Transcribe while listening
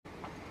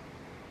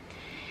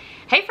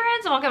Hey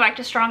friends, and welcome back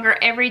to Stronger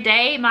Every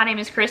Day. My name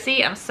is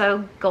Chrissy. I'm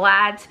so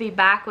glad to be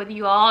back with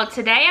you all.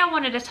 Today I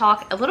wanted to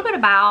talk a little bit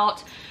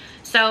about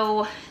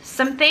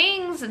some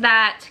things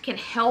that can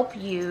help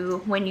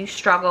you when you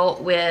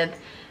struggle with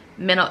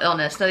mental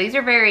illness. Now these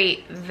are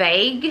very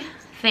vague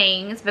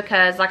things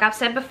because, like I've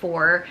said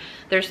before,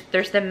 there's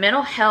the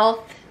mental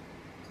health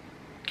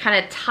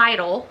kind of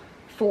title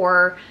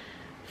for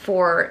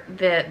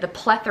the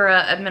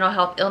plethora of mental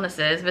health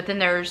illnesses, but then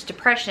there's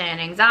depression,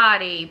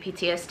 anxiety,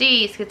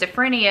 PTSD,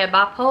 schizophrenia,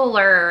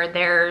 bipolar.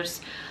 There's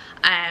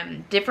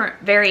different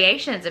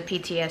variations of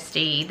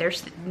PTSD.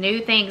 There's new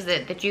things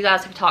that you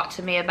guys have talked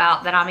to me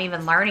about that I'm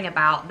even learning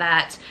about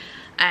that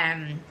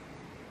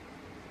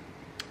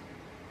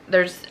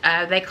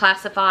they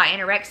classify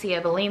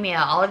anorexia, bulimia,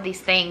 all of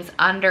these things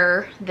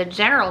under the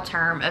general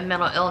term of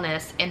mental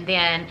illness. And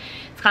then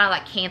it's kind of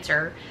like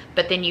cancer,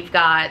 but then you've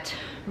got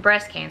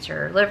breast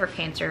cancer, liver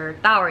cancer,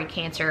 thyroid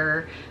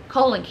cancer,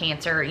 colon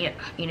cancer, you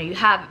know, you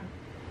have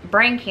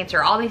brain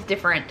cancer, all these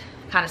different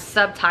kind of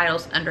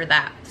subtitles under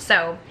that.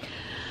 So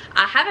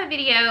I have a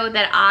video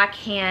that I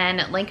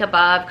can link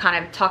above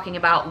kind of talking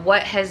about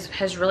what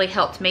has really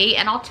helped me,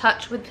 and I'll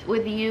touch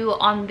with you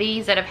on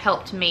these that have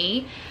helped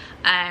me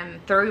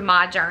through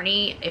my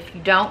journey. If you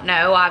don't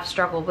know, I've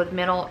struggled with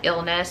mental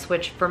illness,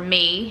 which for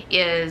me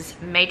is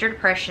major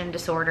depression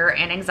disorder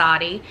and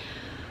anxiety,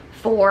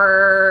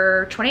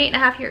 for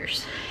 28.5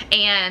 years.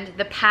 And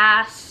the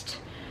past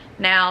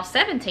now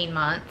 17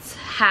 months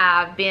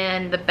have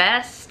been the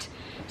best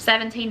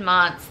 17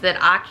 months that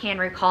I can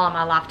recall in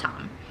my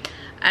lifetime.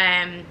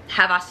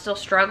 Have I still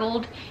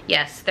struggled?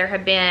 Yes, there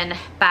have been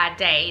bad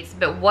days,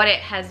 but what it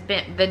has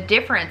been, the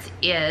difference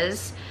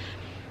is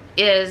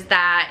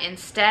that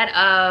instead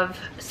of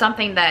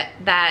something that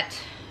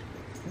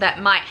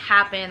might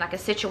happen, like a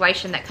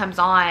situation that comes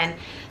on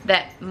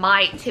that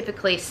might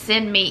typically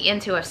send me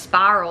into a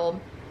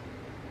spiral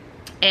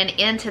and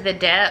into the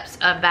depths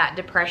of that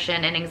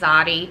depression and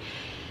anxiety,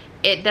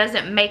 it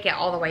doesn't make it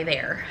all the way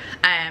there.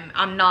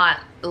 I'm not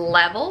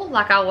level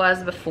like I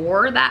was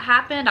before that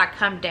happened. I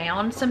come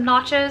down some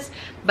notches,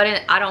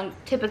 but I don't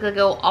typically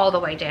go all the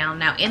way down.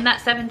 Now in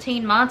that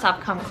 17 months, I've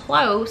come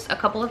close a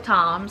couple of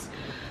times,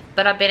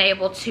 but I've been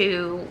able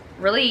to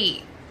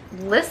really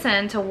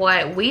listen to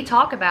what we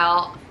talk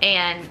about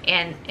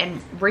and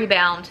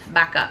rebound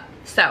back up.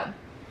 So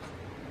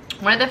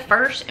one of the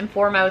first and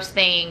foremost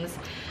things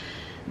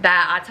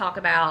that I talk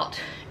about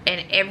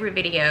in every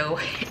video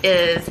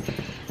is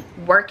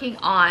working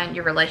on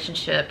your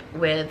relationship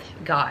with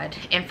God.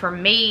 And for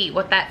me,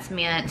 what that's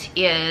meant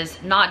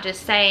is not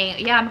just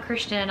saying, yeah, I'm a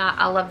Christian,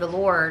 I love the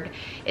Lord.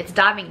 It's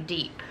diving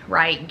deep,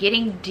 right?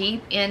 Getting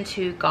deep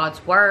into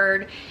God's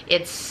word.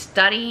 It's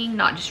studying,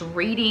 not just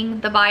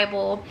reading the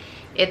Bible.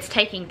 It's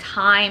taking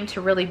time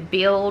to really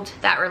build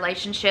that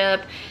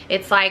relationship.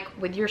 It's like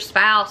with your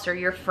spouse or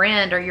your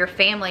friend or your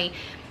family.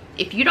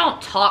 If you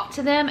don't talk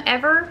to them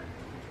ever,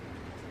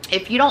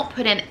 if you don't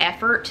put in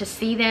effort to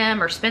see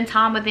them or spend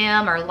time with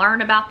them or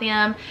learn about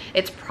them,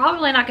 it's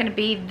probably not going to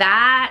be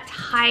that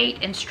tight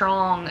and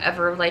strong of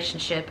a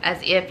relationship as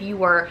if you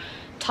were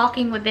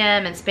talking with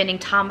them and spending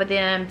time with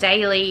them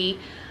daily.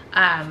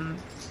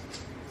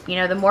 You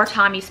know, the more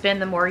time you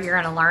spend, the more you're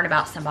going to learn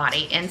about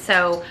somebody. And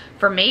so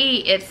for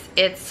me,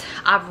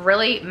 I've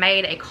really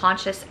made a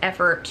conscious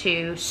effort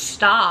to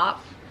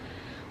stop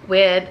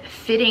with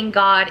fitting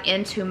God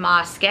into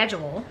my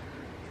schedule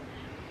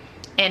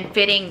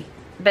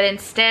but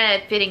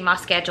instead fitting my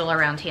schedule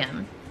around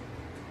him.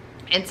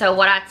 And so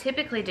what I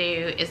typically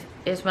do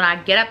is when I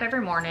get up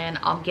every morning,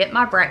 I'll get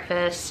my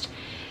breakfast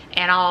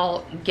and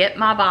I'll get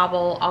my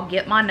Bible, I'll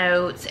get my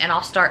notes, and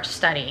I'll start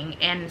studying.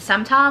 And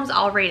sometimes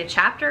I'll read a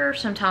chapter,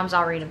 sometimes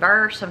I'll read a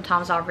verse,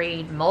 sometimes I'll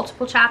read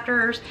multiple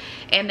chapters,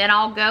 and then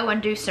I'll go and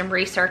do some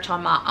research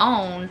on my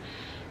own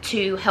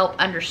to help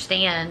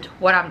understand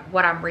what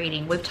I'm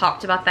reading. We've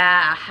talked about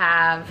that. I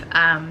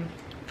have,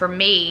 for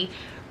me,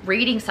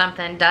 reading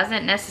something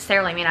doesn't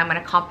necessarily mean I'm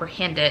going to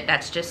comprehend it.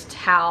 That's just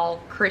how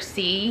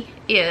Chrissy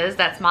is.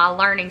 That's my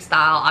learning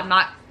style. I'm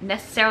not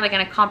necessarily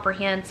going to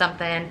comprehend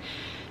something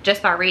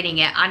just by reading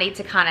it. I need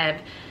to kind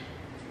of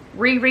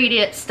reread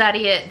it,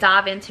 study it,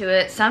 dive into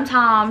it.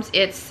 Sometimes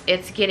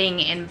it's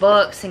getting in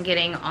books and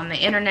getting on the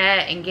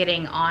internet and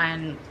getting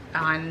on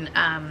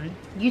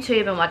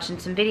YouTube and watching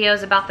some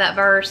videos about that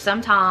verse.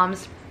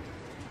 Sometimes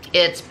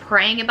it's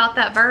praying about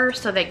that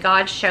verse so that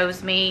God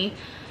shows me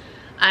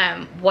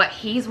what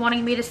he's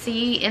wanting me to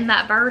see in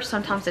that verse.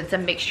 Sometimes it's a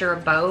mixture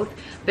of both,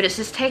 but it's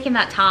just taking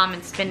that time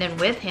and spending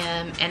with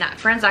him. And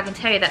friends, I can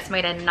tell you that's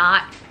made a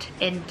night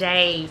and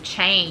day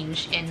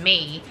change in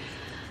me.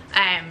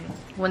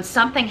 When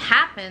something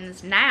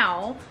happens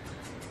now,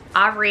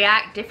 I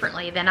react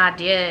differently than I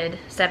did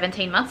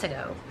 17 months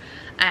ago.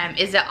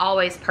 Is it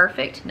always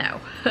perfect? No.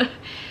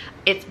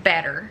 It's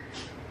better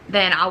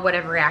than I would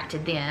have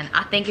reacted then.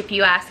 I think if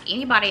you ask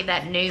anybody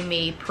that knew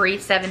me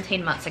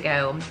pre-17 months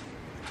ago,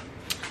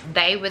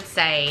 they would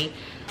say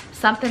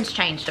something's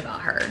changed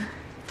about her.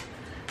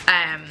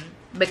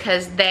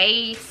 because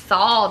they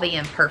saw the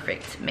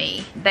imperfect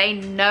me. They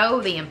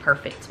know the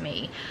imperfect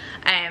me.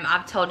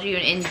 I've told you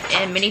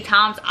and many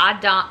times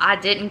I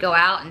didn't go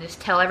out and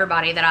just tell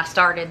everybody that I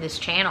started this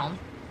channel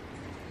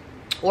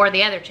or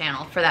the other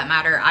channel for that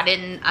matter.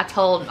 I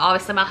told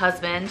obviously my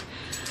husband.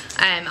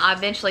 I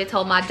eventually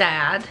told my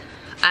dad.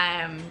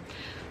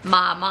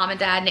 My mom and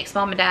dad, Nick's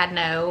mom and dad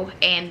know,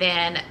 and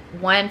then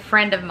one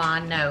friend of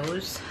mine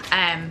knows.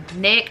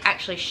 Nick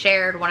actually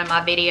shared one of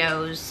my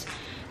videos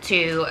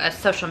to a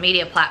social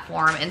media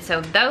platform, and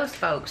so those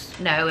folks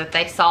know if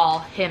they saw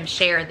him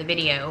share the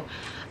video.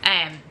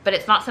 But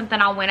it's not something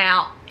I went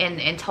out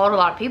and told a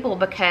lot of people,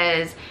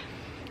 because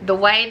the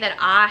way that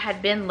I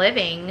had been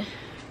living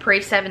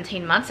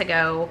pre-17 months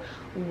ago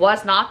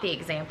was not the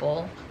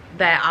example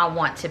that I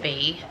want to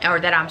be, or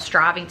that I'm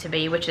striving to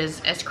be, which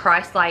is as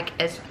Christ-like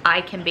as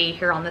I can be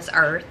here on this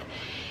earth.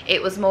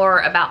 It was more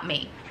about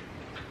me.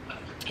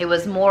 It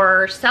was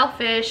more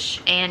selfish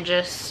and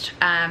just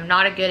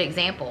not a good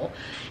example.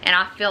 And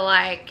I feel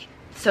like,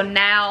 so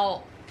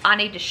now I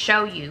need to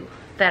show you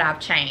that I've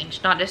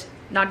changed, not just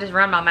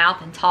run my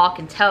mouth and talk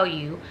and tell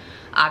you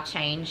I've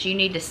changed. You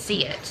need to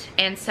see it.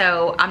 And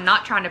so I'm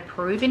not trying to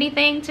prove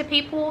anything to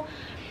people,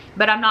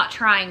 but I'm not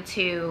trying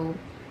to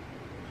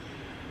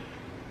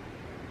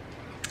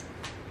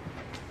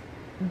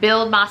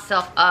build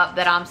myself up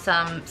that I'm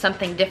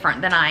something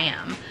different than I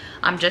am.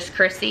 I'm just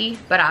Chrissy,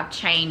 but I've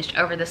changed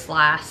over this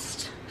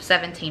last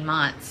 17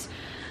 months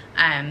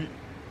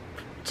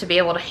to be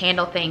able to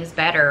handle things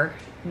better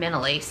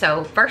mentally.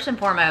 So first and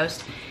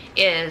foremost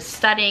is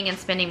studying and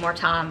spending more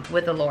time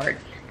with the Lord.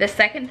 The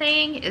second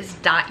thing is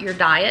your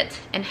diet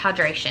and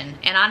hydration.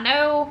 And I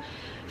know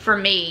for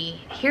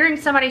me, hearing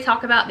somebody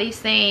talk about these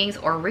things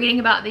or reading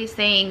about these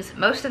things,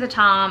 most of the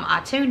time I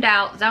tuned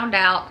out, zoned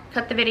out,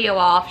 cut the video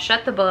off,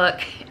 shut the book,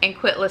 and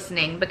quit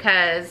listening,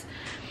 because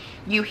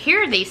you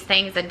hear these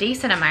things a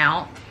decent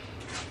amount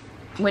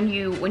when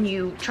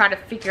you try to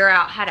figure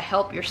out how to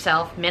help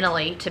yourself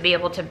mentally to be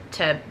able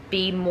to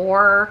be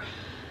more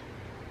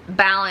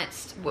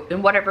balanced,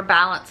 in whatever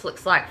balance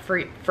looks like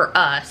for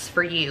us,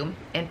 for you,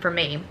 and for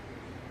me.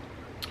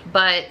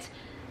 But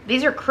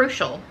these are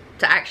crucial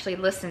to actually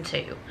listen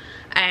to.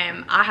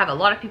 I have a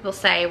lot of people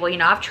say, well, you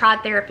know, I've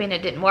tried therapy and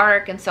it didn't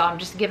work, and so I'm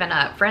just giving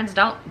up. Friends,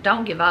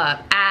 don't give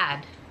up.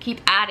 Keep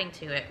adding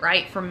to it,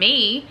 right? For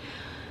me,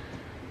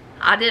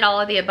 I did all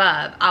of the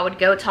above. I would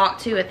go talk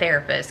to a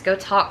therapist, go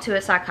talk to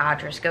a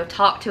psychiatrist, go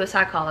talk to a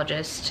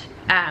psychologist,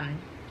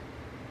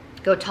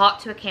 go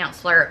talk to a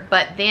counselor.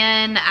 But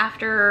then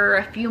after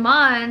a few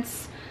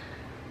months,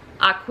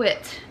 I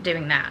quit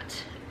doing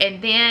that.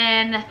 And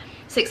then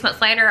 6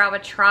 months later, I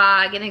would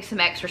try getting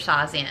some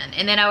exercise in,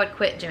 and then I would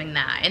quit doing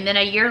that. And then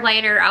a year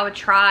later, I would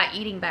try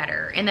eating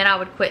better, and then I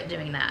would quit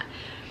doing that.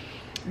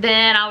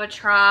 Then I would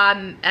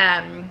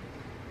try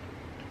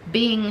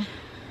being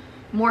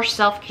more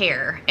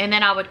self-care, and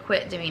then I would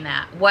quit doing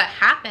that. What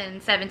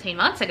happened 17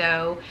 months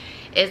ago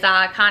is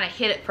I kind of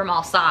hit it from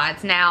all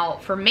sides. Now,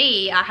 for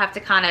me, I have to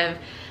kind of,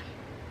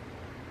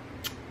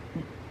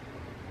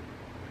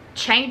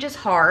 change is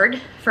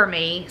hard for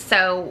me,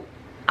 so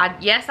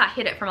yes, I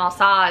hit it from all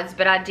sides,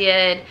 but I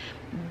did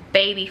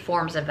baby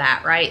forms of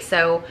that, right?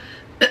 So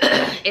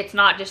it's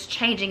not just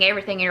changing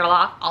everything in your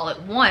life all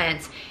at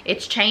once.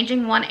 It's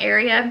changing one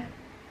area,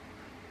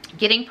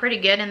 getting pretty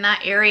good in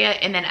that area,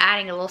 and then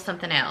adding a little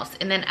something else,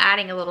 and then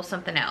adding a little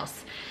something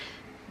else.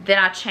 Then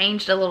I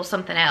changed a little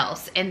something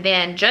else. And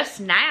then just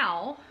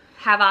now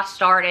have I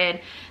started,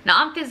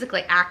 now I'm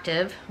physically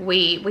active.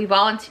 We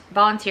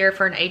volunteer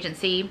for an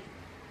agency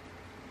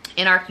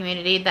in our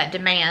community that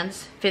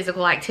demands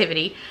physical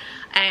activity,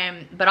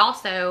 but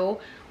also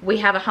we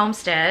have a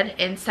homestead,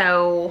 and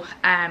so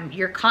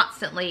you're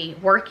constantly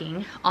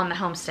working on the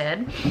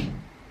homestead.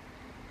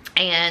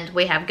 And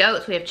we have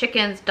goats, we have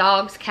chickens,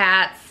 dogs,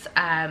 cats,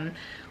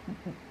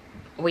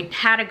 we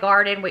had a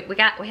garden, we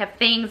have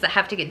things that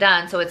have to get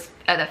done. So it's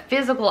the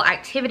physical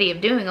activity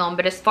of doing them,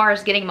 but as far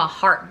as getting my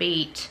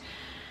heartbeat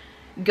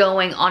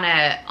going on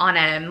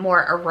a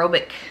more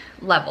aerobic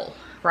level,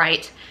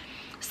 right?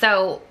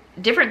 So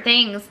different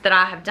things that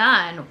I have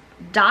done.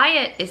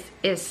 Diet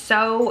is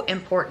so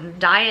important,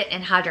 diet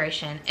and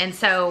hydration. And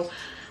so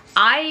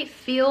I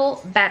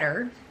feel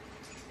better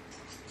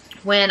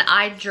when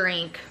I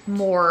drink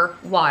more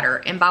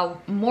water. And by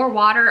more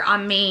water, I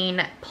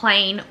mean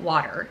plain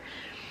water.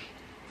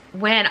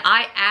 When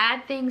I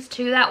add things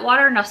to that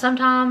water, now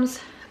sometimes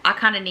I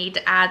kind of need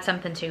to add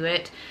something to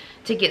it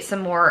to get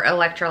some more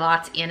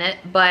electrolytes in it,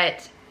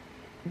 but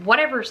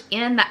whatever's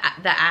in the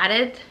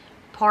added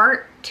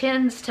part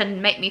tends to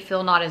make me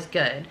feel not as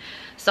good.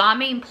 So I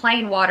mean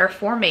plain water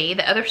for me.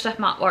 The other stuff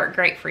might work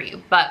great for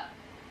you, but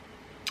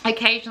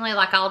occasionally,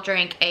 like, I'll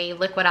drink a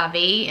liquid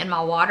IV in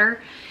my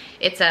water.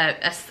 It's a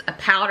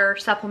powder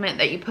supplement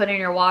that you put in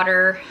your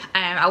water.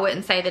 I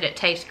wouldn't say that it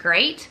tastes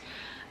great.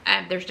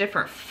 There's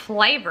different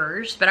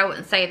flavors, but I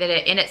wouldn't say that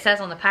and it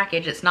says on the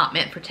package it's not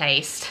meant for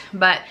taste.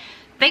 But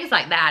things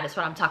like that is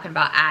what I'm talking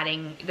about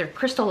adding. They're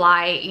Crystal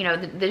Light, you know,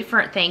 the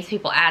different things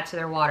people add to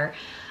their water.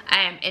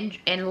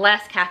 and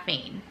less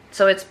caffeine.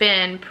 So it's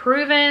been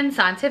proven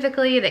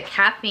scientifically that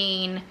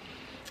caffeine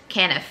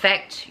can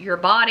affect your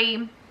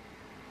body.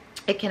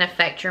 It can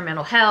affect your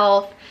mental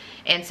health.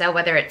 And so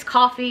whether it's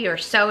coffee or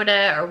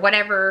soda or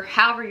whatever,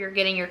 however you're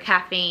getting your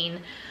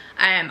caffeine,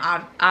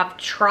 I've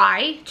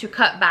tried to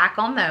cut back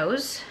on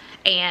those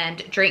and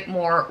drink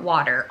more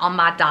water. On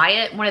my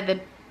diet, one of the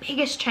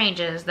biggest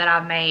changes that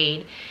I've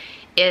made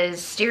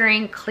is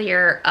steering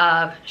clear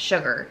of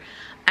sugar.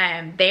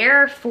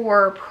 There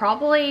for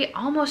probably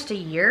almost a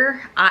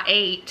year, I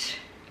ate,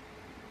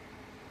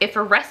 if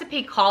a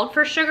recipe called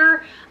for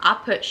sugar, I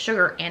put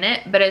sugar in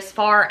it. But as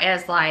far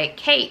as like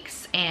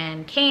cakes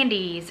and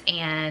candies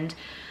and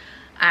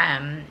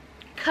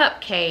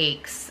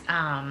cupcakes,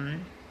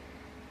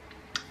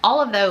 all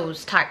of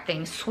those type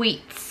things,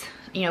 sweets,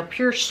 you know,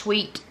 pure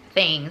sweet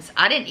things,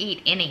 I didn't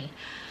eat any.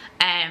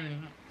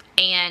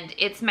 And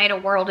it's made a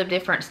world of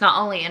difference,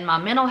 not only in my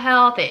mental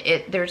health,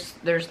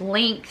 there's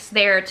links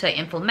there to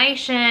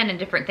inflammation and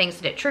different things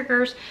that it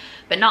triggers,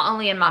 but not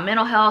only in my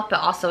mental health,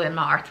 but also in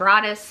my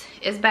arthritis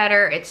is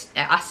better.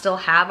 I still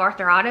have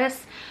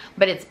arthritis,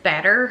 but it's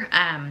better.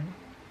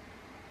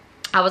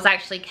 I was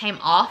actually came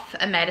off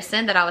a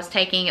medicine that I was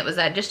taking. It was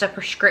just a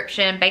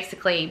prescription,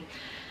 basically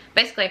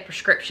a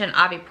prescription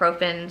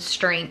ibuprofen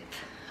strength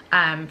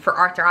for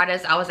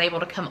arthritis. I was able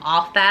to come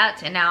off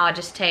that, and now I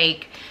just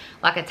take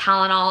like a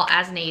Tylenol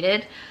as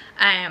needed,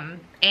 and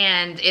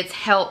it's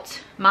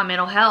helped my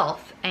mental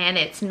health. And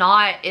it's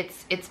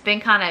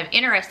been kind of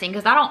interesting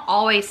because I don't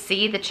always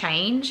see the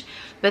change,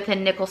 but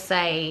then Nick will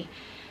say,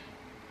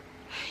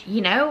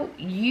 you know,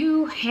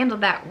 you handled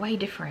that way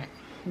different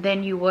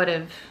than you would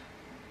have,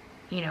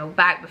 you know,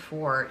 back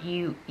before.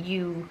 You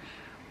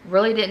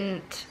really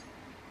didn't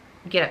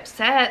get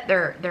upset.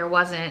 There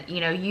wasn't,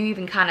 you know, you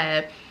even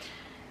kind of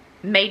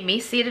made me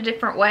see it a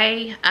different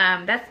way.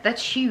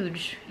 That's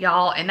huge,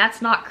 y'all, and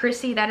that's not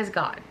Chrissy, that is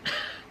God.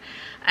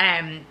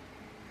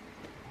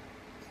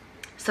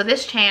 So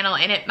this channel,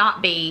 and it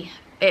might be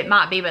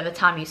by the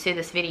time you see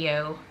this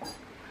video,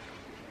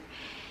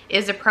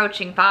 is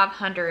approaching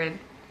 500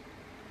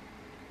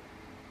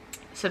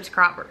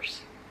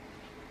 subscribers.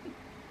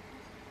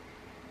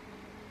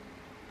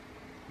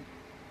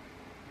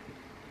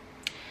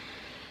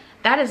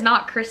 That is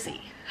not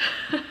Chrissy.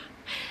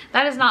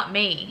 That is not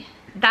me.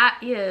 That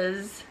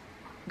is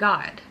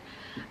God.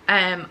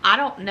 I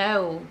don't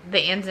know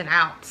the ins and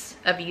outs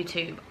of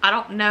YouTube. I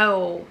don't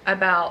know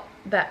about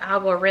the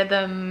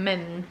algorithm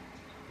and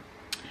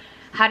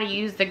how to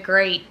use the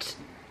great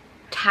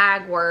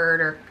tag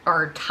word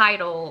or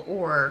title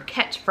or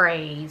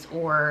catchphrase,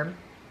 or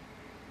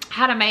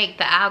how to make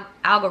the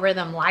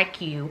algorithm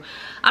like you.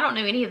 I don't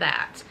know any of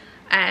that.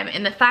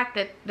 And the fact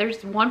that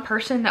there's one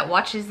person that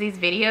watches these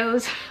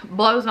videos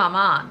blows my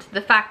mind.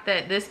 The fact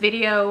that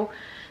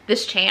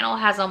this channel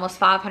has almost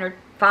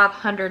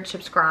 500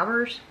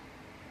 subscribers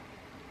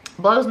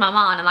blows my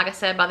mind. And like I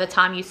said, by the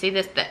time you see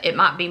this, it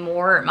might be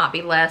more, it might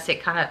be less.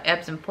 It kind of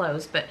ebbs and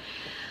flows, but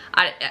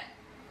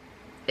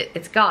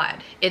it's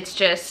God. It's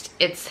just,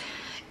 it's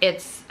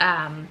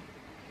the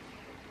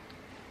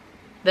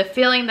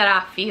feeling that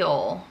I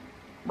feel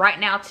right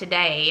now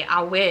today.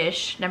 I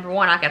wish, number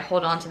one, I could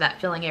hold on to that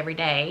feeling every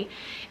day,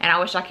 and I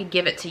wish I could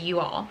give it to you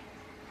all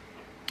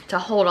to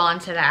hold on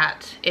to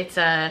that. It's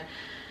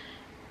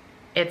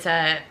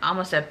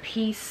almost a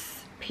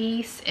peace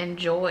and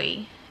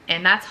joy,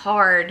 and that's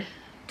hard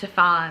to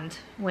find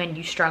when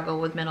you struggle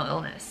with mental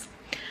illness.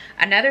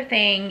 Another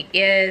thing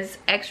is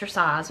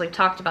exercise. We've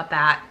talked about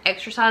that.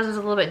 Exercise is a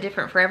little bit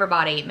different for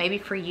everybody. Maybe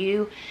for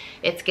you,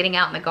 it's getting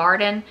out in the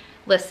garden.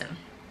 Listen,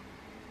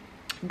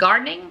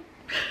 gardening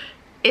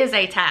is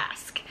a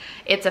task.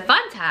 It's a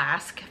fun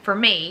task for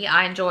me.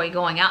 I enjoy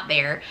going out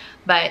there,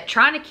 but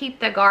trying to keep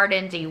the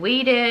garden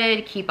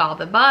de-weeded, keep all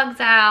the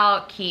bugs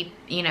out, keep,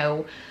 you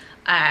know,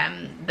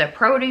 the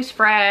produce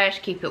fresh,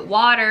 keep it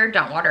watered,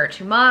 don't water it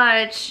too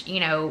much, you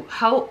know,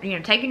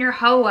 taking your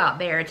hoe out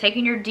there,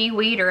 taking your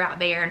de-weeder out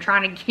there and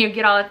trying to, you know,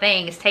 get all the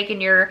things,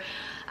 taking your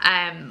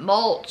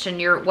mulch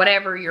and your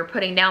whatever you're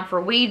putting down for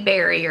weed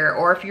barrier,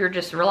 or if you're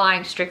just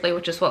relying strictly,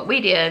 which is what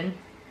we did,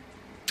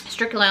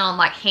 strictly on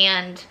like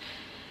hand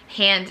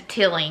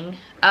tilling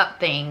up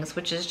things,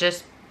 which is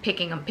just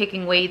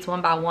picking weeds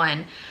one by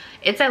one.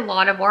 It's a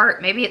lot of work.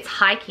 Maybe it's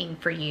hiking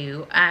for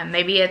you.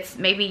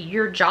 Maybe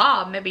your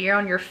job, maybe you're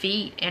on your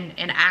feet and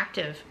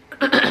active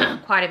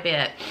quite a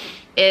bit.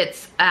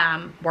 It's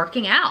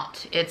working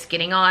out. It's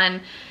getting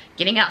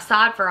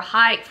outside for a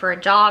hike, for a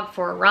jog,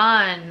 for a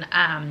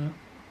run.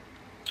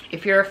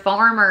 If you're a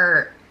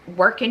farmer,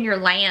 working your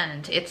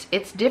land.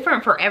 It's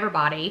different for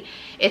everybody.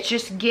 It's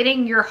just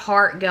getting your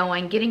heart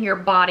going, getting your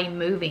body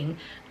moving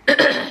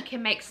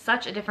can make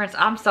such a difference.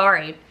 I'm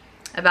sorry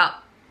about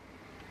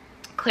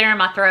clearing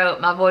my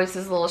throat. My voice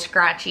is a little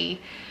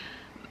scratchy.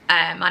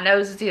 My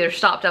nose is either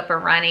stopped up or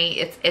runny.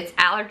 It's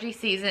allergy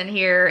season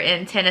here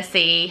in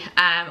Tennessee.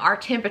 Our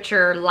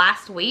temperature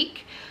last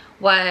week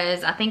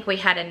was, I think we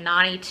had a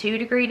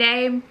 92-degree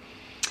day,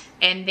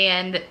 and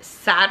then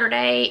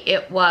Saturday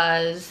it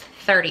was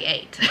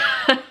 38.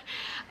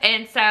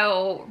 And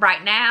so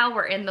right now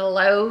we're in the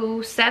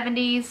low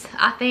 70s,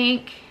 I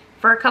think,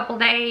 for a couple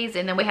days.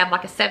 And then we have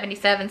like a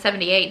 77,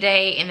 78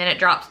 day, and then it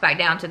drops back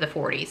down to the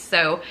 40s.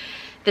 So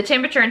the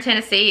temperature in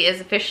Tennessee is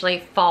officially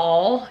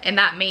fall, and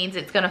that means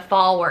it's gonna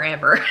fall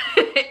wherever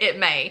it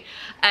may.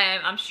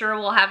 I'm sure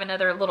we'll have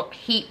another little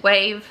heat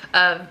wave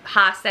of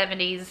high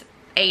 70s,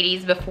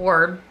 80s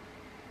before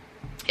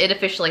it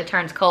officially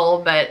turns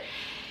cold. But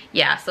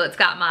yeah, so it's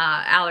got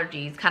my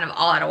allergies kind of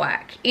all out of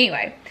whack.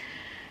 Anyway,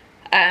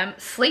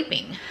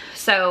 sleeping.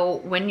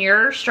 So when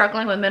you're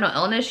struggling with mental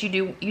illness,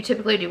 you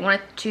typically do one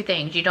of two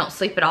things. You don't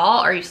sleep at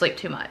all, or you sleep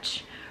too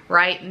much,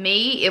 right?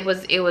 Me, it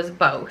was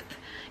both.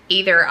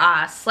 Either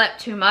I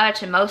slept too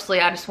much, and mostly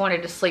I just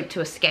wanted to sleep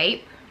to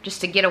escape, just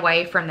to get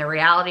away from the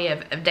reality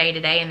of day to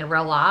day in the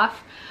real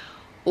life,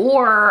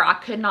 or I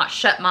could not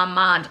shut my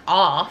mind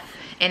off,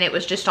 and it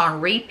was just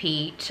on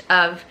repeat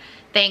of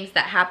things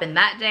that happened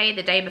that day,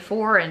 the day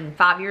before, and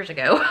 5 years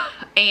ago.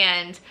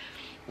 And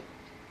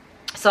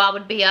so I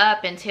would be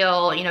up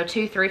until, you know,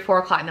 2, 3, 4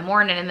 o'clock in the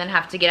morning, and then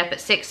have to get up at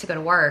 6 to go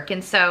to work.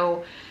 And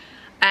so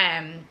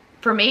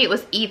for me, it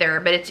was either,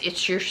 but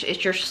it's your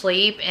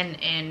sleep,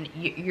 and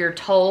you're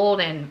told,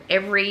 and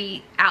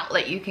every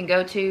outlet you can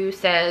go to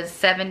says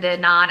 7 to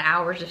 9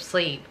 hours of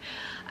sleep.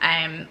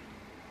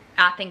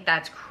 I think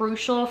that's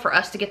crucial for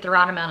us to get the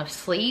right amount of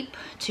sleep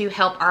to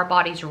help our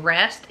bodies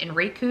rest and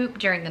recoup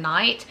during the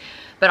night.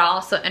 But I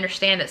also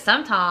understand that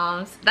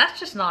sometimes that's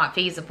just not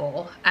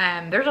feasible.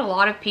 There's a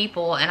lot of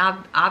people, and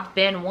I've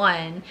been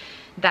one,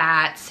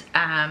 that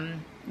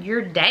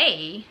your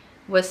day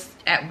was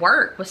at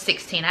work was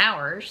 16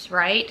 hours,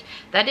 right?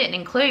 That didn't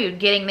include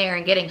getting there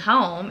and getting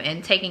home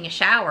and taking a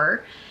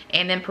shower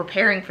and then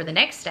preparing for the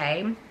next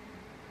day.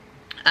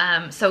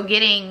 So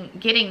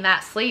getting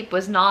that sleep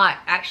was not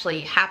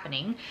actually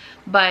happening.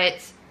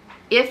 But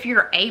if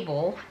you're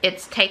able,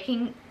 it's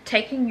taking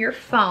your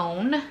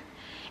phone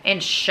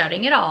and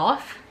shutting it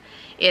off.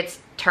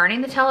 It's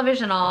turning the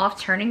television off,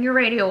 turning your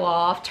radio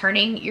off,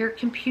 turning your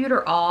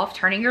computer off,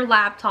 turning your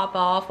laptop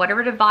off,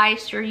 whatever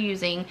device you're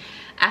using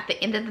at the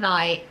end of the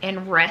night,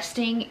 and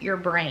resting your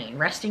brain,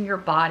 resting your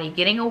body,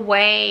 getting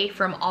away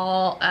from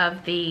all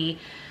of the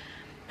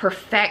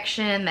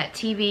perfection that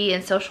TV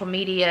and social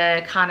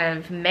media kind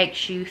of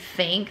makes you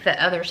think that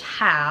others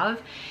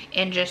have,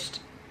 and just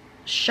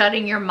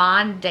shutting your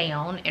mind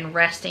down and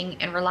resting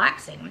and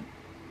relaxing.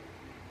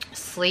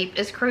 Sleep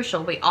is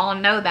crucial. We all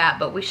know that,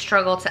 but we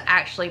struggle to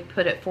actually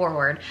put it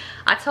forward.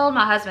 I told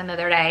my husband the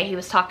other day, he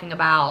was talking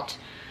about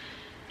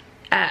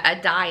a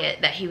diet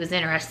that he was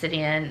interested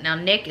in. Now,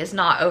 Nick is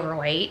not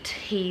overweight.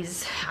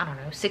 He's, I don't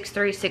know,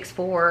 6'3",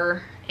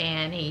 6'4",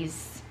 and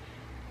he's,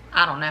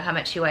 I don't know how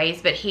much he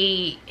weighs, but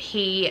the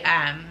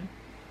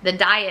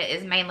diet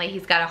is mainly,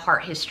 he's got a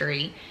heart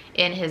history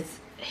in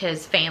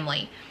his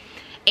family.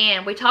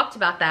 And we talked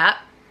about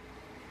that,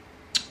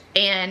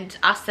 and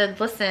I said,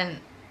 listen,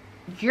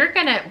 you're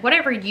gonna,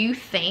 whatever you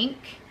think,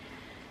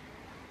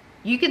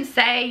 you can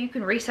say, you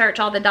can research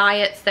all the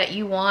diets that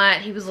you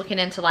want. He was looking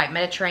into like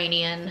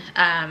Mediterranean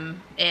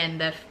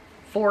and the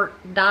fork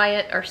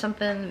diet or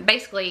something.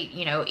 Basically,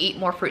 you know, eat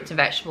more fruits and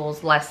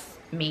vegetables, less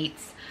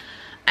meats.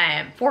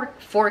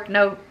 Fork,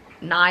 no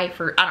knife,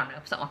 or I don't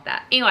know, something like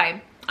that.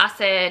 Anyway, I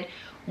said,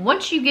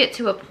 once you get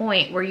to a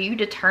point where you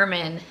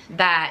determine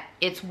that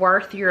it's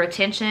worth your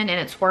attention and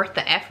it's worth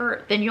the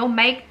effort, then you'll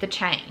make the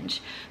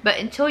change. But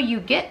until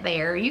you get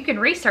there, you can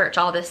research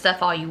all this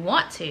stuff all you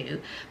want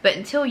to, but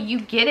until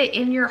you get it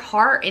in your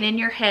heart and in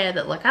your head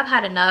that, look, I've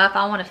had enough,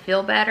 I want to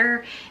feel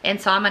better,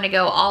 and so I'm going to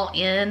go all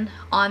in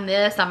on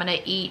this. I'm going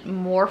to eat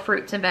more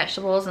fruits and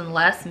vegetables and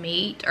less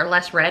meat, or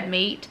less red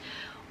meat,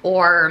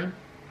 or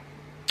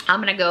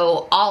I'm going to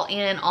go all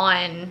in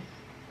on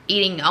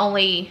eating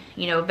only,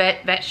 you know,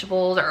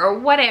 vegetables or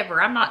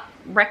whatever. I'm not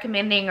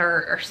recommending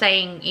or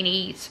saying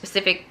any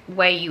specific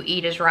way you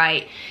eat is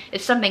right.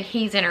 It's something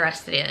he's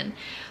interested in.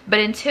 But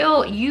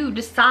until you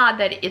decide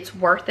that it's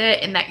worth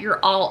it and that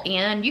you're all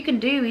in, you can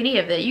do any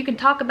of it. You can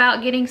talk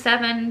about getting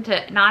 7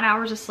 to 9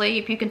 hours of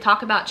sleep. You can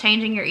talk about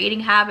changing your eating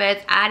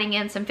habits, adding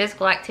in some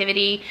physical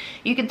activity.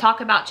 You can talk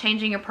about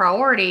changing your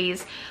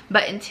priorities.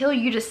 But until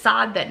you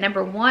decide that,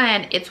 number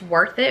one, it's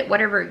worth it,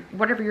 whatever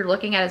you're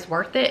looking at is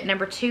worth it.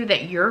 Number two,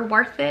 that you're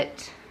worth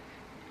it,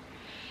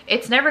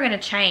 it's never going to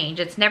change.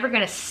 It's never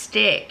going to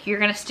stick. You're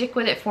going to stick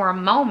with it for a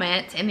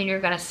moment, and then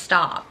you're going to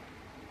stop.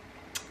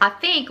 I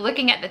think,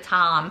 looking at the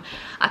time,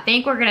 I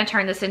think we're going to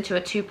turn this into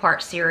a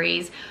 2-part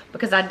series,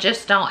 because I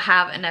just don't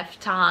have enough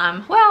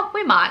time. Well,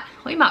 we might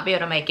be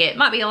able to make it. It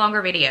might be a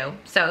longer video.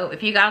 So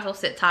if you guys will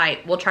sit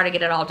tight, we'll try to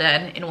get it all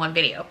done in one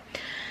video.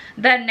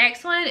 The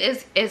next one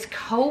is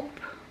cope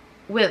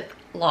with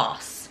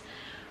loss.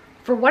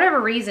 For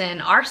whatever reason,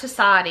 our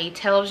society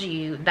tells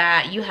you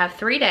that you have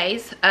 3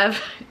 days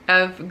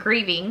of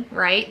grieving,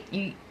 right?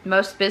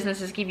 Most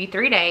businesses give you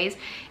 3 days,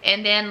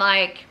 and then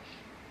like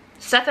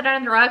stuff it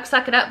under the rug,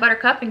 suck it up,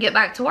 buttercup, and get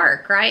back to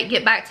work, right?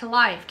 Get back to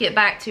life, get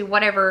back to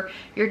whatever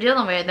you're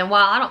dealing with. And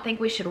while I don't think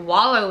we should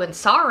wallow in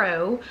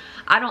sorrow,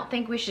 I don't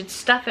think we should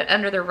stuff it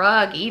under the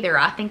rug either.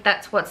 I think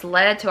that's what's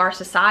led to our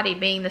society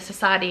being the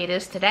society it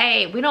is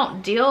today. We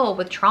don't deal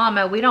with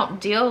trauma. We don't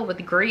deal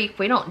with grief.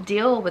 We don't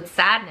deal with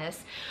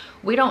sadness.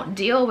 We don't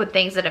deal with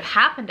things that have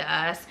happened to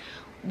us.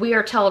 We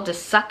are told to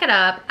suck it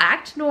up,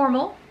 act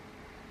normal,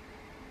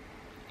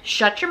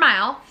 shut your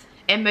mouth,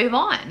 and move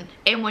on.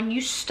 And when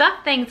you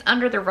stuff things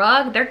under the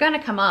rug, they're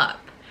gonna come up,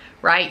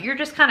 right? You're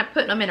just kind of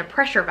putting them in a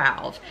pressure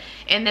valve,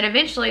 and then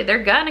eventually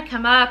they're gonna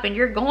come up and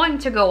you're going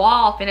to go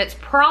off, and it's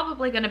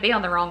probably gonna be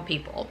on the wrong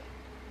people.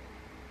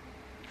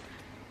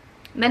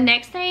 The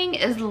next thing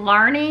is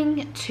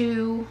learning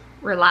to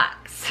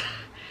relax.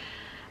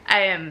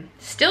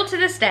 Still to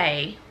this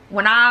day,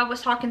 when I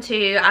was talking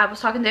to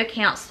a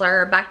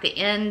counselor back the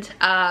end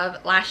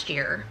of last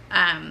year,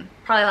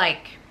 probably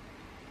like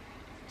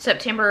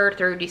September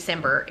through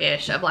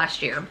December-ish of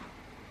last year.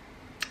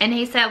 And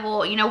he said,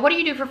 well, you know, what do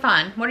you do for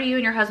fun? What do you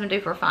and your husband do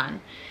for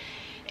fun?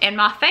 And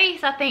my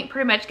face, I think,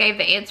 pretty much gave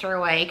the answer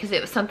away, because it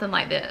was something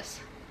like this.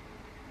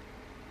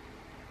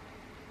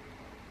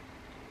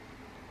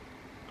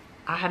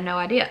 I have no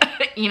idea.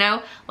 You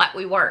know, like,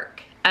 we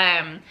work.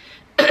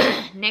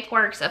 Nick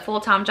works a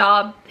full-time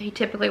job. He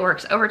typically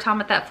works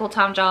overtime at that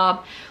full-time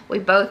job. We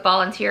both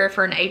volunteer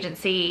for an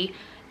agency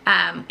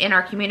in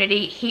our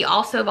community. He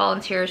also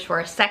volunteers for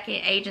a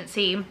second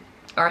agency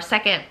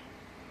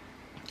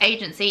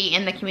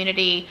in the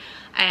community.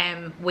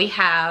 We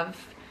have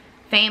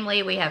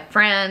family, we have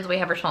friends, we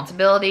have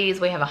responsibilities,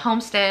 we have a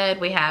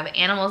homestead, we have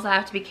animals that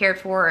have to be cared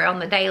for on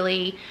the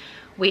daily.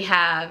 We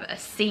have a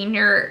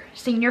senior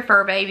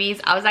fur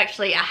babies. I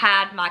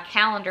had my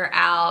calendar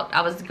out.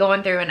 I was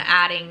going through and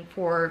adding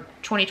for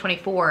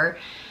 2024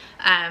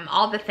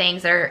 all the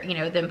things that are, you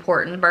know, the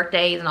important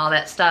birthdays and all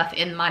that stuff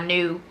in my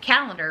new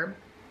calendar.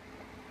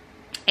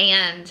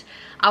 And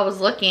I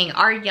was looking,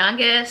 our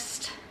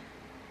youngest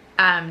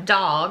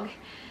dog,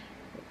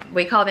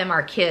 we call them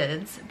our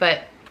kids,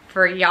 but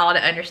for y'all to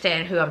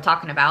understand who I'm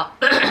talking about,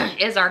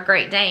 is our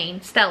Great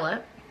Dane,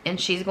 Stella, and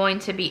she's going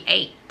to be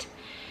 8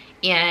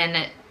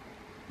 in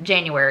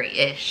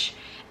January-ish.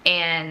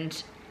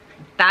 And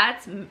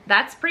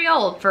that's pretty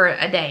old for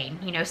a Dane.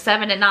 You know,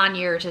 7 to 9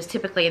 years is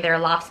typically their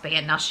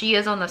lifespan. Now, she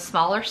is on the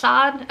smaller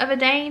side of a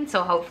Dane,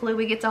 so hopefully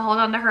we get to hold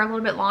on to her a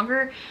little bit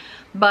longer.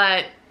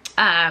 But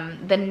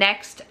the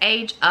next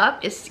age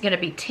up is going to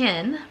be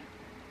 10.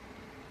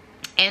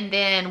 And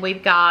then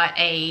we've got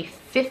a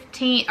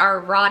 15, our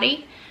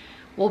Roddy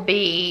will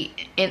be,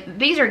 and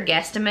these are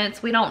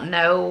guesstimates. We don't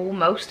know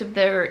most of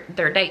their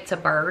dates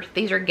of birth.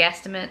 These are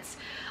guesstimates.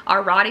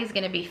 Our Roddy's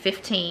going to be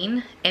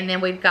 15, and then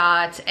we've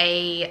got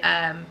a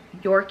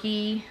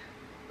Yorkie,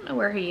 I don't know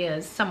where he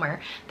is,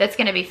 somewhere, that's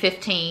going to be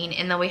 15,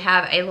 and then we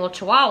have a little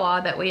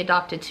Chihuahua that we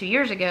adopted 2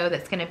 years ago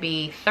that's going to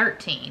be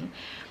 13.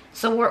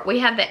 So we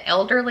have the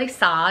elderly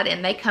side,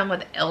 and they come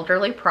with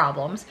elderly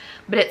problems,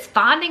 but it's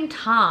finding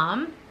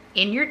time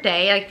in your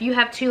day. Like, if you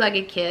have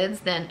 2-legged kids,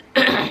 then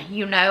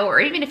you know, or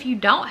even if you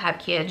don't have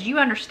kids, you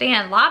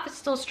understand life is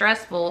still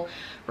stressful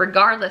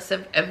regardless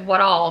of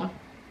what all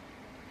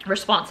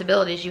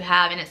responsibilities you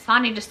have, and it's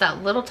finding just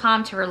that little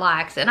time to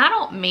relax. And I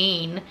don't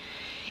mean,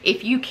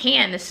 if you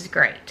can, this is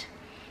great.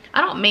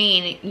 I don't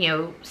mean, you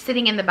know,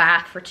 sitting in the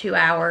bath for 2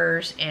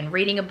 hours and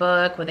reading a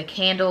book with a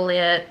candle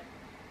lit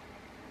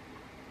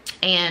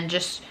and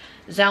just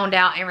zoned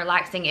out and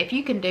relaxing. If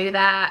you can do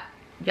that,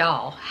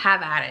 y'all,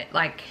 have at it.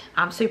 Like,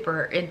 I'm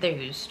super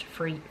enthused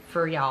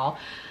for y'all.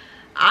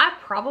 I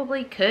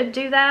probably could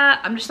do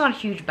that. I'm just not a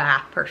huge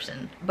bath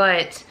person,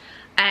 but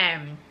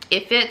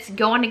if it's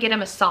going to get a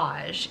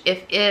massage,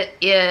 if it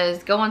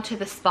is going to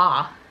the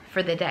spa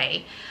for the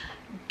day,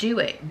 do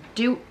it.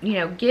 You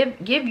know,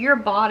 give your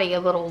body a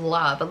little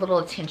love, a little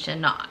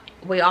attention.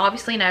 We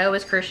obviously know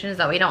as Christians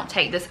that we don't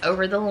take this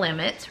over the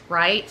limit,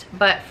 right?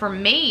 But for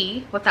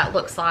me, what that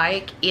looks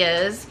like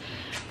is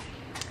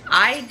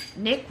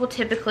Nick will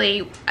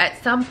typically,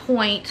 at some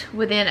point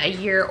within a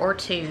year or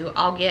two,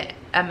 I'll get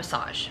a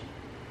massage.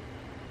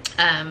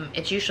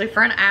 It's usually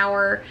for an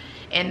hour,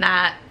 and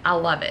that, I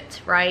love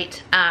it,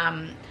 right?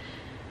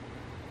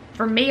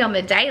 For me on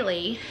the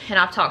daily, and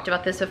I've talked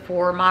about this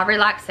before, my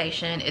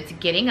relaxation, it's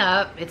getting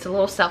up, it's a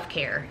little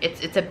self-care.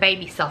 It's a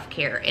baby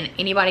self-care, and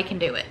anybody can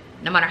do it.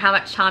 No matter how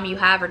much time you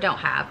have or don't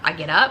have. I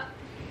get up,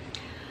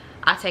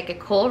 I take a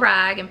cool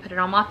rag and put it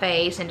on my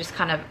face and just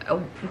kind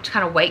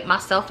of wake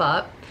myself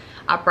up.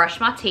 I brush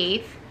my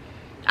teeth,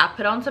 I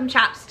put on some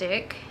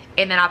chapstick,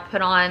 and then I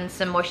put on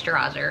some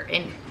moisturizer.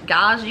 And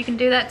guys, you can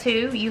do that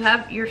too. You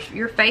have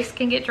your face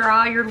can get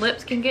dry, your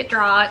lips can get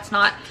dry.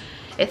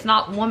 It's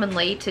not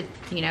womanly to,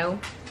 you know.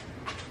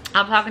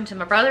 I'm talking to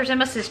my brothers and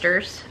my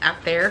sisters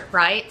out there,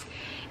 right?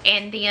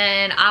 And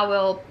then I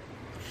will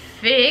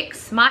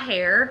fix my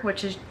hair,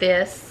 which is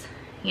this,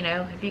 you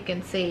know, if you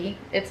can see,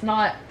 it's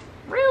not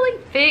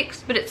really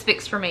fixed, but it's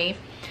fixed for me.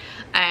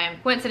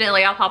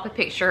 Coincidentally, I'll pop a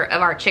picture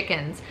of our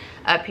chickens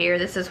up here.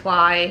 This is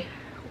why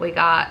we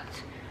got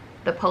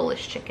the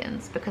Polish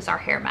chickens because our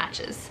hair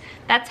matches.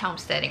 That's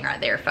homesteading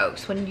right there,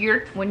 folks. When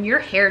your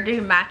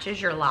hairdo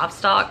matches your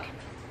livestock,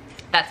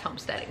 that's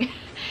homesteading.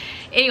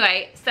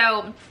 Anyway,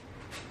 so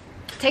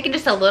taking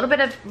just a little bit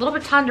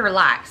of time to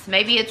relax.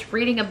 Maybe it's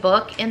reading a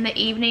book in the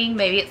evening.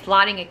 Maybe it's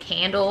lighting a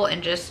candle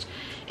and just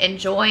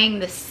enjoying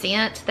the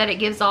scent that it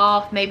gives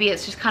off. Maybe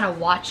it's just kind of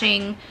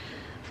watching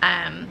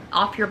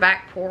off your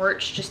back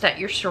porch, just at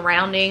your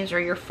surroundings or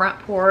your front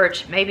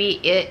porch.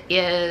 Maybe it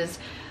is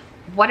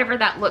whatever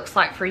that looks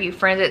like for you,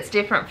 friends. It's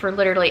different for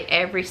literally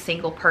every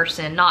single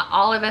person. Not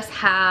all of us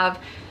have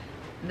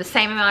the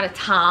same amount of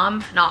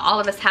time. Not all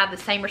of us have the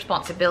same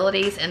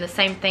responsibilities and the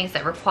same things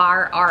that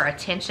require our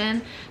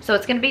attention. So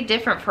it's going to be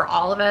different for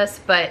all of us,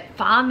 but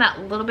find that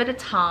little bit of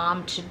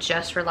time to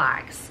just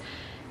relax.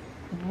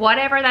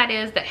 Whatever that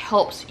is that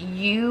helps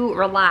you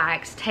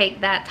relax,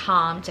 take that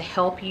time to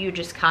help you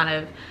just kind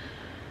of,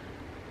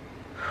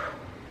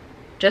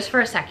 just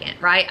for a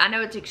second, right? I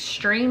know it's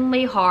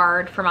extremely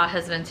hard for my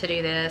husband to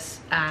do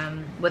this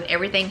with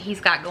everything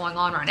he's got going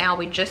on right now.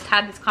 We just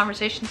had this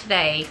conversation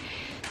today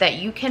that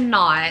you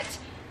cannot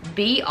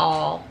be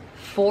all,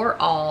 for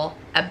all,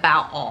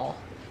 about all,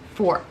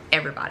 for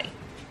everybody.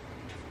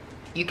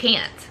 You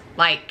can't.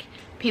 Like,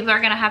 people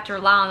are gonna have to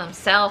rely on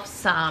themselves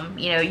some.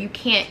 You know, you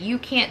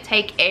can't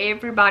take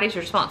everybody's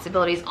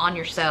responsibilities on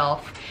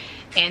yourself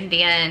and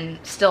then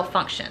still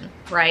function,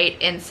 right?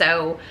 And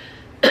so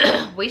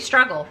we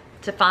struggle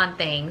to find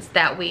things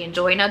that we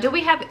enjoy. Now, do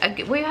we have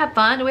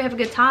fun? Do we have a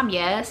good time?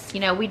 Yes, you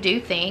know, we do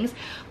things,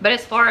 but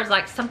as far as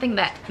like something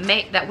that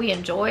we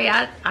enjoy,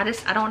 I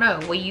don't know.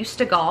 We used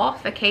to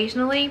golf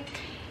occasionally,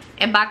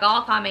 and by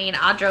golf I mean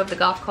I drove the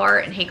golf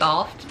cart and he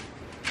golfed.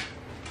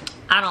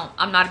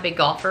 I'm not a big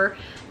golfer,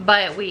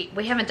 but we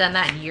haven't done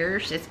that in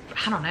years. It's,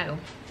 I don't know,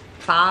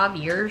 5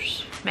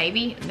 years,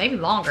 maybe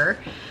longer.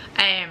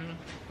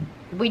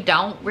 We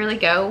don't really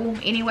go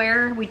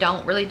anywhere. We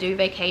don't really do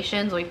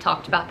vacations. We've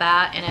talked about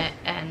that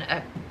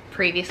in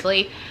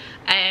previously.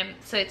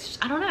 So it's,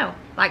 I don't know,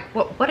 like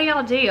what do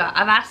y'all do?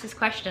 I've asked this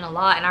question a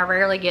lot and I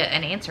rarely get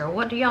an answer.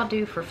 What do y'all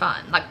do for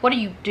fun? Like, what do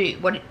you do?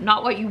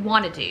 Not what you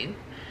want to do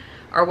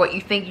or what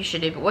you think you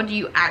should do, but what do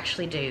you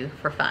actually do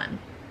for fun?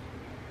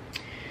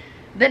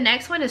 The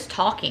next one is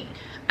talking.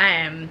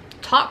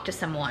 Talk to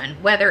someone,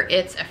 whether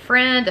it's a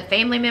friend, a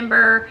family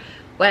member,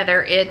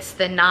 whether it's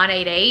the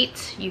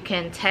 988, you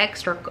can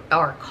text or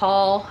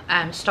call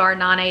star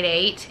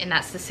 988, and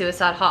that's the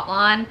suicide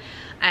hotline.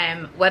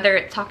 Whether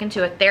it's talking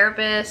to a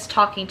therapist,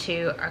 talking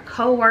to a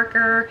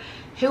coworker,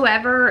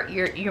 whoever,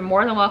 you're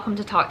more than welcome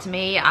to talk to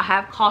me. I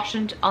have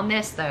cautioned on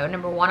this though.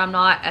 Number one, I'm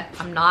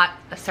not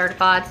a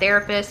certified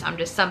therapist. I'm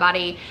just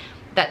somebody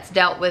that's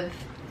dealt with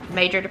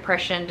major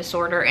depression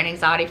disorder and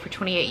anxiety for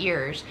 28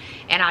 years,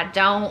 and I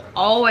don't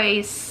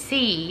always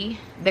see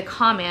the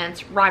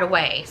comments right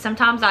away.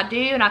 Sometimes I do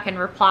and I can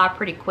reply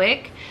pretty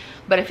quick,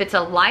 but if it's a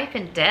life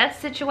and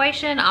death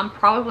situation, I'm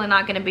probably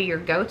not going to be your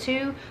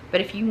go-to.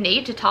 But if you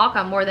need to talk,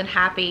 I'm more than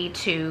happy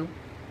to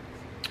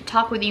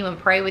talk with you and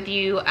pray with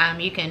you.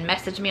 You can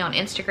message me on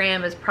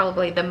Instagram, is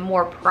probably the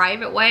more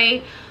private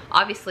way.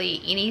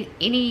 Obviously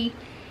any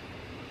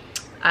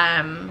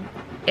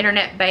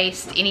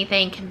internet-based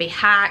anything can be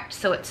hacked,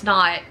 so it's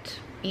not,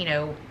 you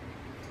know,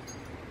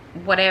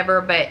 whatever.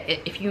 But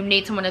if you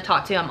need someone to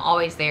talk to, I'm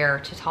always there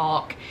to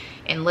talk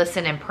and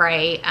listen and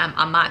pray.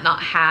 I might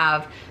not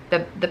have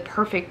the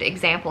perfect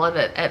example of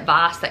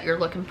advice that you're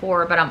looking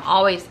for, but I'm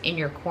always in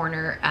your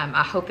corner.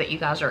 I hope that you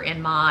guys are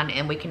in mine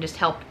and we can just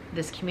help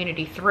this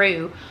community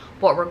through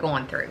what we're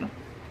going through.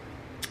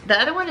 The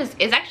other one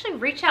is actually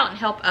reach out and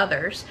help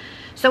others.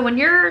 So when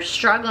you're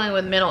struggling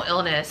with mental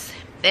illness,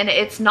 and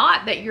it's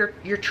not that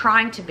you're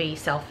trying to be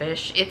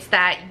selfish, it's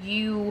that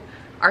you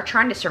are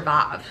trying to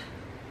survive,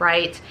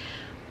 right?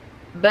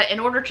 But in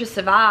order to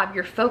survive,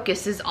 your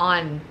focus is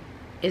on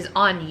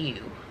you,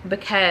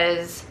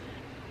 because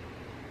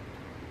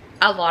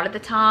a lot of the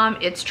time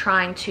it's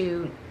trying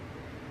to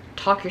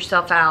talk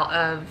yourself out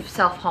of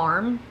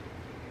self-harm.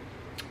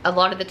 A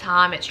lot of the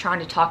time it's trying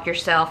to talk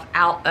yourself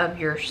out of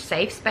your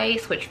safe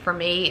space, which for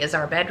me is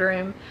our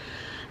bedroom.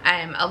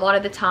 A lot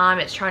of the time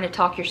it's trying to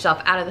talk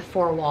yourself out of the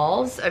four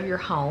walls of your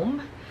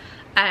home.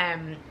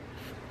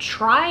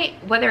 Try,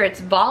 whether it's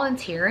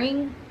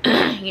volunteering,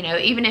 you know,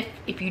 even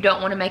if you don't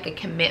want to make a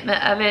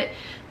commitment of it,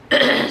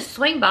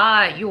 swing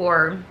by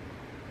your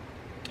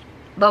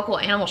local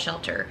animal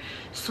shelter,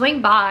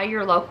 swing by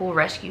your local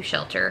rescue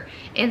shelter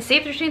and see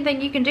if there's anything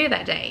you can do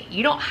that day.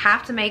 You don't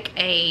have to make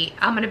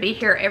I'm going to be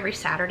here every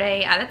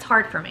Saturday. That's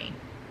hard for me.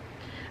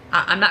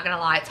 I'm not going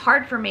to lie. It's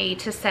hard for me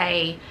to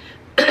say,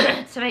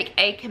 to make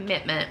a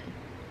commitment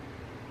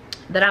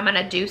that I'm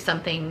gonna do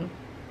something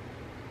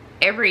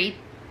every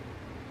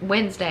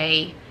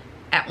Wednesday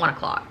at 1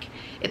 o'clock.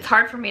 It's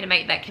hard for me to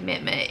make that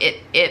commitment.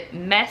 It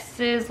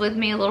messes with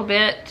me a little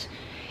bit.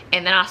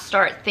 and then I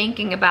start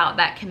thinking about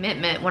that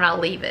commitment when I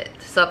leave it.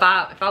 So if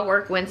I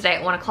work Wednesday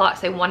at 1 o'clock,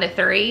 say 1 to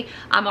 3,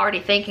 I'm already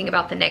thinking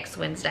about the next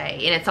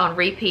Wednesday, and it's on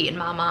repeat in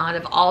my mind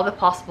of all the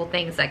possible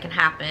things that can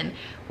happen,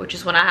 which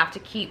is when I have to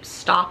keep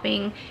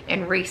stopping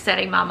and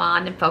resetting my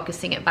mind and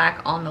focusing it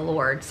back on the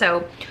Lord.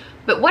 So,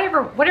 but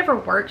whatever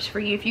works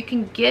for you, if you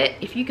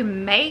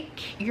can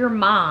make your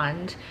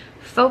mind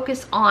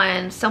focus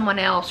on someone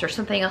else or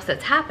something else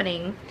that's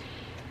happening,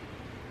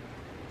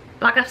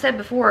 like I've said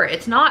before,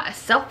 it's not a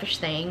selfish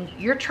thing.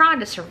 You're trying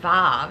to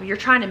survive. You're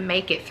trying to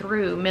make it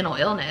through mental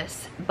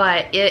illness,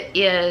 but it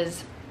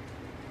is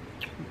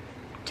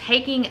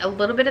taking a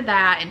little bit of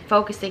that and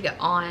focusing it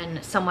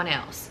on someone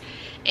else.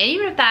 And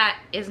even if that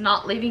is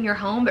not leaving your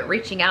home, but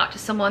reaching out to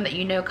someone that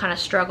you know kind of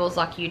struggles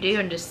like you do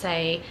and just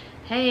say,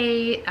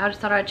 hey, I just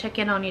thought I'd check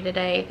in on you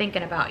today,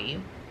 thinking about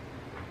you.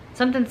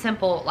 Something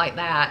simple like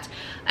that.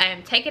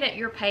 Take it at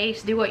your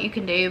pace, do what you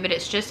can do, but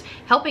it's just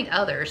helping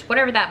others,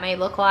 whatever that may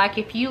look like.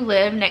 If you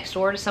live next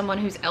door to someone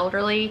who's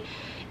elderly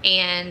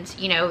and,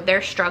 you know,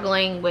 they're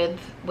struggling with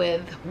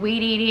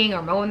weed eating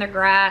or mowing their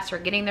grass or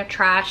getting their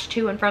trash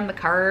to and from the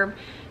curb,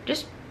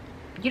 just,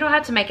 you don't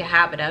have to make a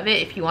habit of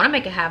it. If you want to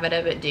make a habit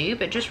of it, do,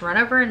 but just run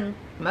over and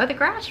mow the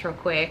grass real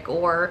quick,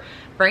 or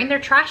bring their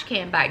trash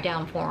can back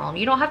down for them.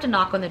 You don't have to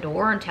knock on the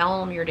door and tell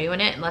them you're doing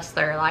it, unless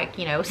they're like,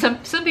 you know, some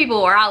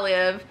people where I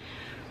live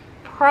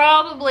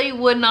probably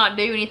would not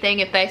do anything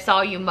if they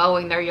saw you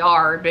mowing their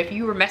yard, but if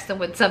you were messing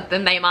with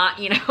something, they might,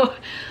 you know,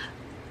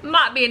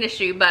 might be an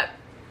issue. But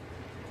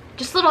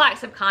just little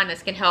acts of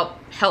kindness can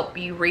help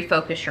you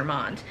refocus your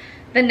mind.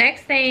 The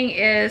next thing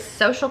is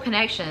social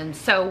connections.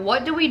 So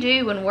what do we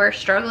do when we're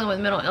struggling with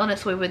mental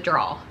illness? We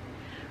withdraw,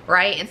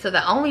 right? And so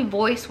the only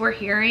voice we're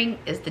hearing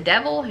is the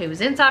devil,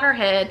 who's inside our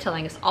head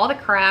telling us all the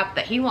crap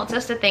that he wants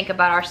us to think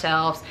about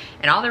ourselves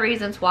and all the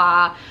reasons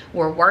why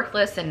we're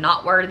worthless and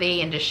not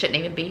worthy and just shouldn't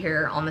even be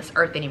here on this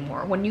earth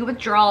anymore. When you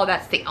withdraw,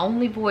 that's the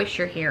only voice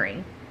you're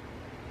hearing,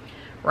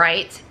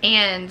 right?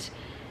 And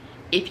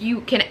if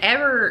you can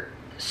ever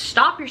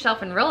stop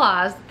yourself and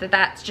realize that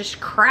that's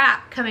just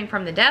crap coming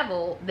from the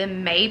devil,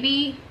 then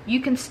maybe you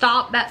can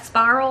stop that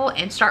spiral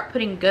and start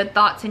putting good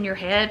thoughts in your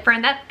head.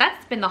 Friend,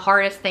 that's been the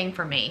hardest thing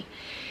for me,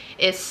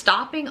 is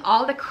stopping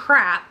all the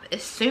crap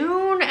as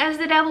soon as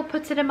the devil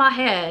puts it in my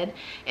head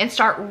and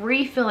start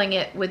refilling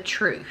it with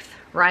truth,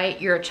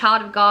 right? You're a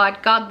child of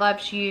God. God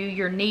loves you.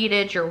 You're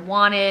needed. You're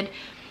wanted.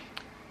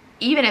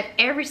 Even if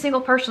every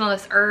single person on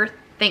this earth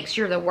thinks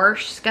you're the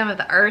worst scum of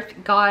the earth,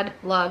 God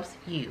loves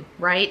you,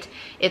 right?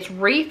 It's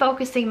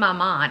refocusing my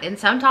mind. And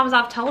sometimes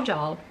I've told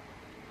y'all,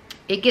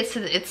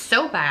 it's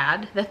so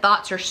bad, the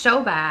thoughts are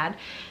so bad,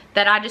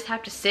 that I just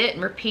have to sit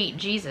and repeat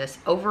Jesus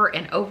over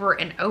and over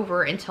and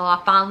over until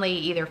I finally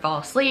either fall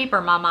asleep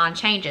or my mind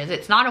changes.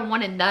 It's not a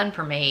one and done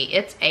for me.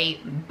 It's a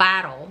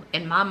battle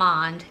in my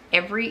mind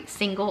every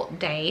single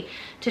day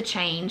to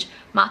change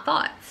my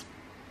thoughts.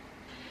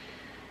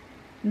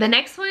 The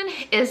next one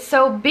is,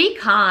 so be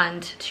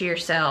kind to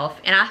yourself.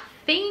 And I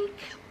think,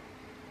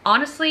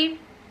 honestly,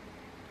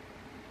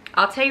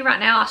 I'll tell you right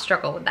now, I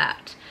struggle with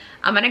that.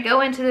 I'm going to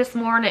go into this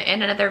more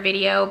in another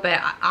video,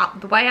 but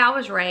the way I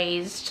was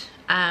raised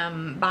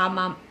by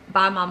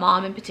my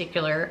mom in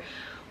particular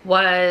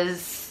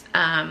was,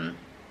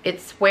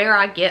 it's where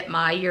I get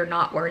my "you're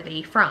not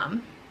worthy"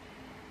 from.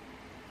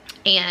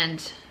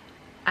 And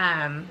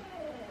I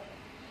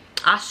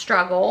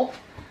struggle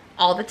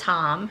all the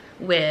time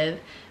with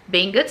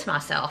being good to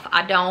myself.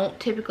 I don't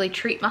typically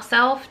treat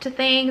myself to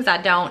things.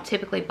 I don't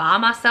typically buy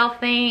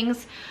myself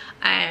things.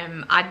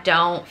 I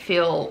don't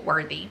feel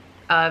worthy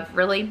of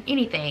really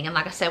anything. And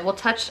like I said, we'll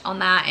touch on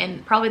that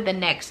in probably the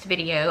next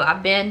video.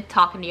 I've been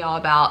talking to y'all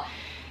about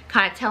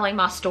kind of telling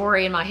my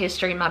story and my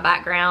history and my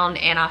background,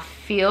 and I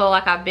feel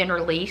like I've been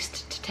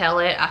released to tell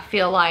it. I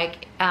feel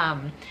like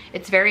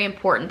it's very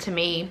important to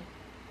me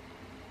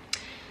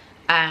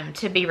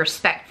to be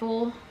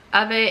respectful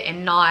of it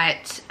and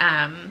not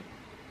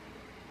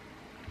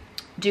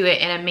do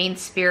it in a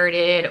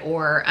mean-spirited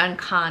or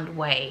unkind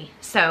way.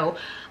 So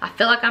I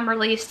feel like I'm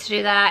released to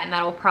do that, and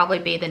that will probably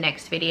be the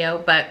next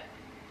video. But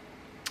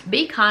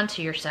be kind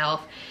to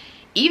yourself,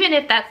 even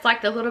if that's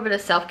like the little bit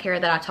of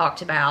self-care that I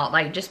talked about,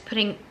 like just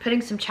putting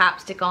some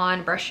chapstick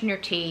on, brushing your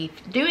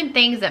teeth, doing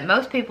things that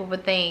most people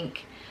would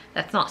think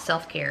that's not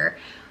self-care.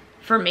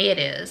 For me it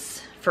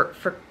is. For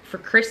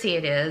Chrissy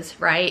it is,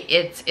 right?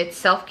 It's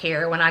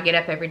self-care when I get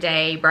up every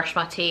day, brush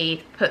my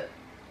teeth,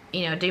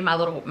 do my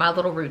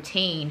little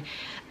routine.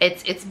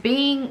 It's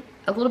being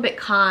a little bit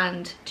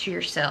kind to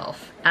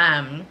yourself.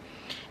 And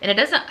it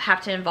doesn't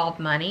have to involve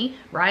money,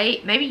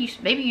 right? Maybe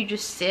you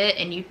just sit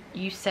and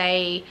you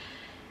say,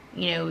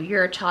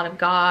 you're a child of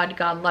God.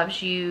 God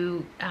loves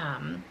you.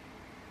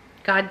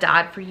 God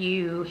died for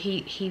you.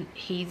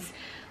 He's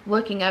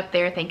looking up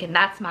there thinking,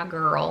 that's my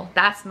girl,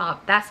 that's my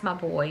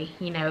boy,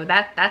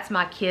 that's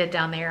my kid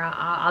down there.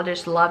 I'll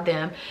just love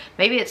them.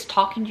 Maybe it's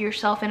talking to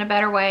yourself in a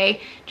better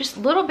way. Just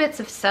little bits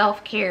of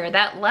self-care.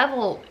 That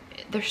level,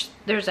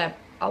 there's a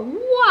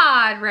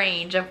wide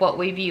range of what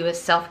we view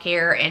as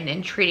self-care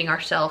and treating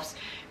ourselves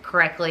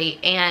correctly.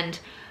 And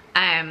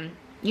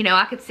you know,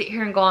 I could sit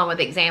here and go on with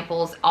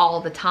examples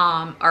all the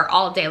time or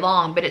all day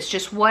long, but it's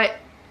just what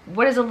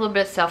does a little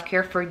bit of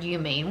self-care for you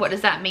mean? What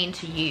does that mean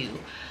to you?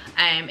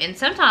 And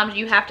sometimes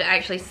you have to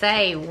actually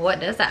say, what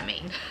does that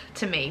mean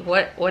to me?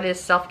 What is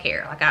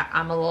self-care? Like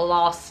I'm a little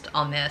lost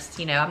on this,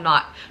 you know, I'm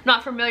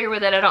not familiar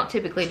with it. I don't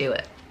typically do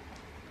it.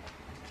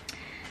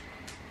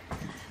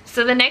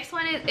 So the next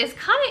one is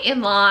kind of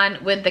in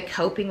line with the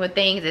coping with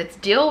things. It's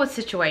deal with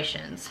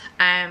situations.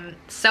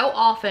 So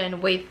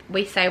often we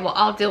say, well,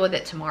 I'll deal with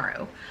it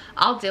tomorrow.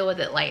 I'll deal with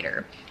it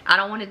later. I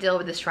don't want to deal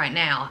with this right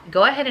now.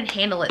 Go ahead and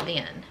handle it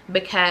then.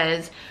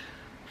 Because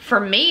for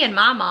me, in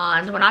my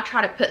mind, when I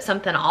try to put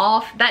something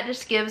off, that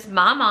just gives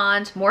my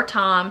mind more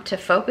time to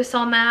focus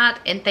on that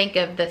and think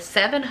of the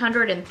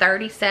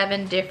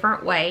 737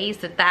 different ways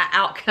that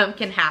outcome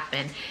can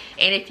happen.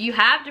 And if you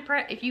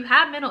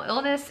have mental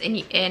illness and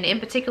in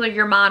particular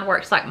your mind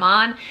works like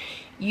mine,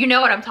 you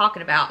know what I'm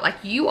talking about. Like,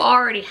 you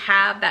already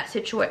have that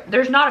situation.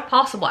 There's not a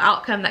possible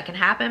outcome that can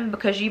happen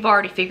because you've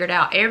already figured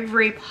out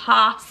every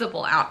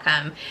possible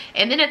outcome.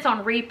 And then it's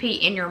on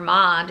repeat in your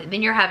mind.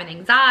 Then you're having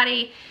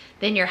anxiety.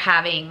 Then you're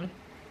having,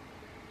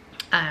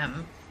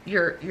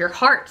 your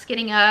heart's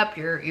getting up,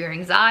 your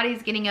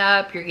anxiety's getting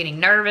up, you're getting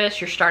nervous,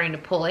 you're starting to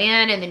pull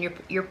in, and then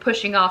you're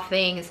pushing off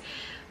things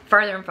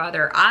further and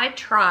further. I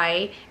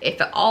try, if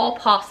at all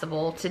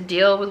possible, to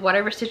deal with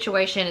whatever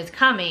situation is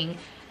coming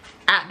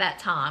at that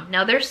time.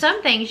 Now, there's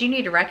some things you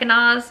need to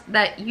recognize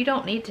that you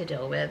don't need to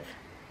deal with.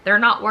 They're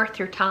not worth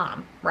your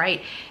time,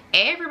 right?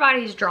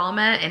 Everybody's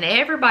drama and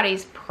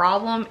everybody's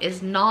problem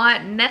is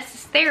not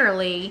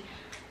necessarily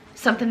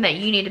something that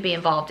you need to be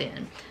involved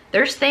in.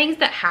 There's things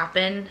that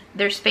happen.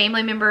 There's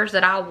family members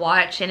that I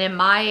watch, and in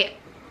my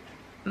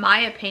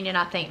opinion,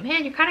 I think,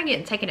 man, you're kind of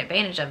getting taken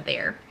advantage of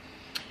there.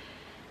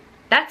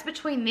 That's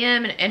between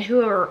them and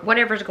whoever,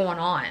 whatever's going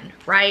on,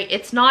 right?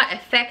 It's not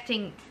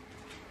affecting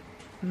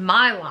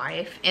my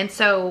life. And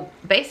so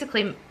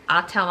basically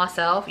I tell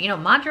myself, you know,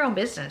 mind your own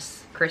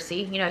business,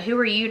 Chrissy. You know, who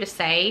are you to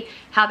say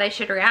how they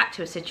should react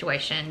to a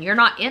situation? You're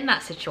not in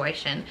that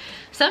situation.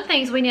 Some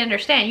things we need to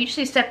understand, you just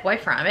need to step away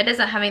from. It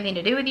doesn't have anything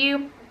to do with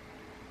you.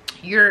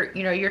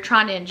 You're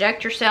trying to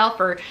inject yourself,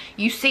 or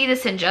you see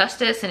this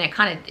injustice and it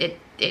kind of,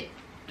 it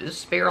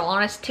just be real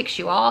honest, ticks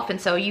you off. And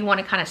so you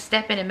want to kind of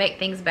step in and make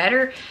things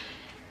better.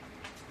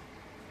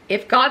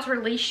 If God's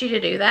released you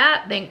to do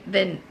that,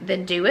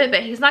 then do it.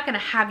 But he's not going to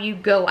have you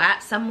go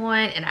at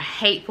someone in a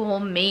hateful,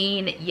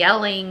 mean,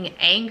 yelling,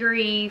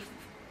 angry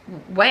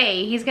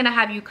way. He's going to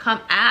have you come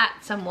at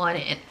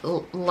someone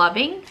with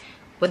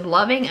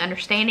loving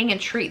understanding, and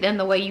treat them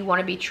the way you want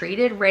to be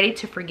treated, ready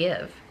to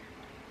forgive,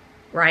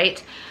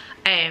 right?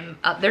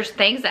 There's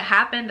things that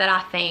happen that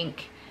I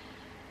think,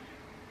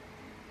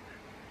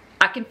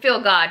 I can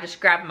feel God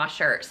just grabbing my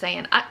shirt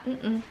saying,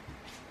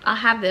 I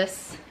have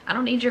this. I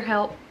don't need your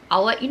help.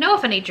 I'll let you know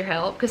if I need your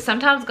help, because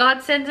sometimes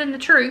God sends in the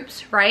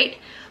troops, right?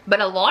 But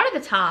a lot of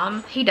the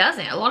time, he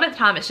doesn't. A lot of the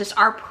time, it's just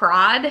our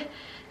pride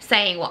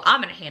saying, well,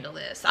 I'm going to handle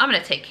this. I'm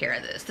going to take care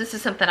of this. This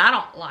is something I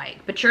don't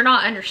like. But you're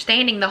not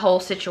understanding the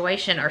whole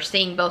situation, or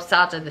seeing both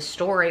sides of the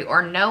story,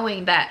 or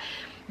knowing that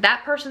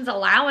that person's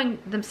allowing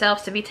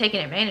themselves to be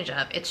taken advantage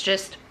of. It's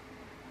just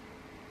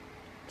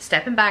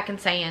stepping back and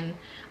saying,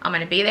 I'm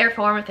going to be there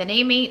for them if they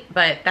need me,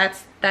 but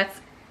that's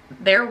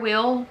their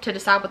will to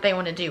decide what they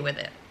want to do with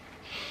it.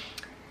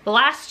 The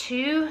last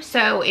two,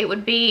 so it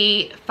would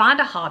be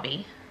find a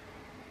hobby.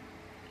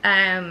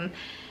 And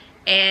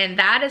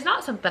that is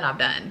not something I've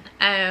done.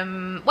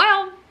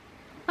 Well,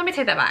 let me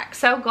take that back.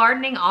 So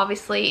gardening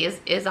obviously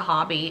is a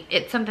hobby.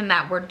 It's something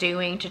that we're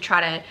doing to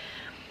try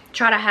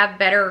to have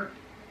better,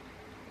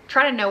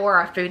 try to know where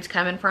our food's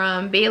coming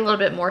from, be a little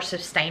bit more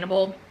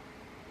sustainable.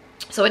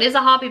 So it is a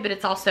hobby, but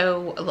it's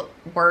also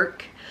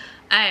work.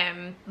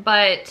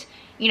 But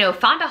you know,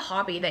 find a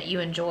hobby that you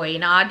enjoy.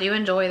 Now, I do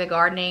enjoy the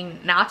gardening.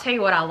 Now, I'll tell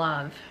you what I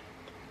love.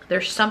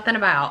 There's something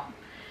about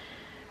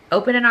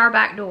opening our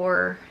back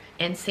door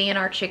and seeing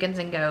our chickens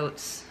and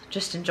goats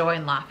just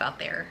enjoying life out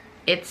there.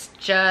 It's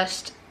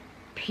just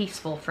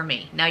peaceful for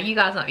me. Now, you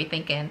guys might be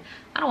thinking,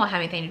 I don't want to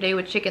have anything to do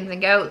with chickens and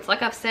goats.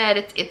 Like I've said,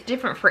 it's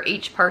different for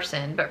each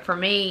person. But for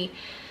me,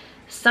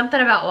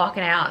 something about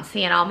walking out and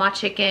seeing all my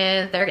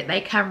chickens,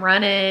 they come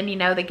running, you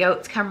know, the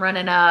goats come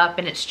running up,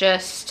 and it's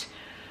just,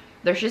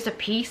 there's just a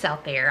peace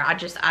out there.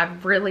 I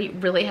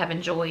really have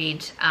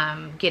enjoyed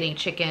getting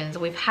chickens.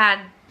 We've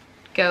had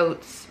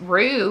goats.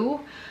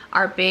 Rue,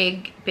 our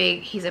big,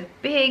 he's a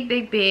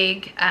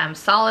big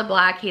solid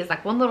black. He has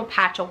like one little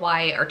patch of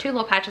white, or two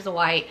little patches of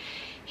white.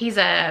 He's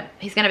gonna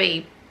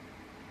be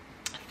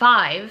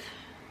 5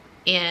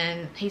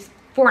 he's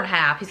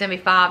 4.5. He's gonna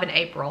be 5 in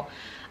April.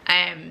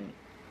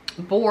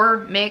 Boar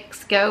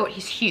mix goat.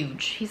 He's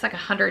huge. He's like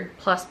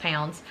 100+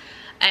 pounds.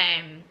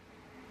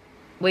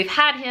 We've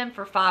had him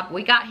for 5.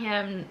 We got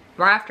him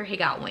right after he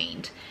got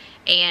weaned.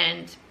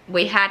 And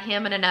we had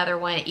him and another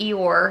one,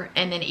 Eeyore.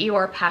 And then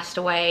Eeyore passed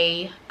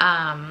away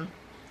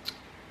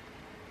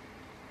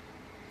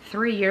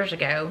 3 years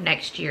ago,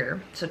 next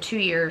year. So 2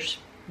 years,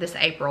 this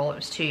April, it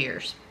was 2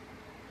 years.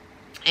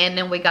 And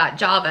then we got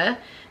Java,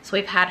 So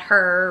we've had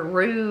her.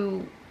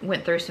 Rue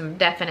went through some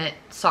definite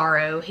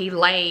sorrow. He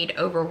laid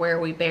over where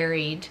we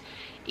buried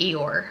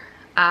Eeyore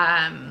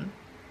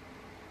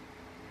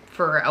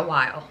for a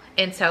while.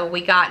 And so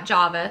we got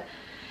Java,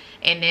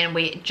 and then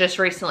we just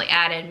recently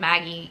added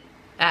Maggie.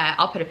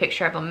 I'll put a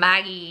picture of them,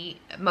 Maggie,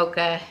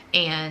 Mocha,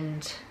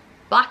 and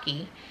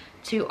Blackie,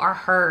 to our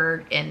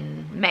herd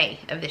in May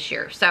of this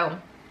year. So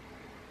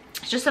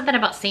it's just something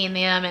about seeing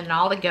them, and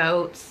all the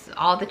goats,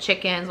 all the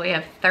chickens. We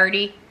have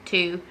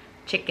 32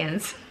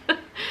 chickens.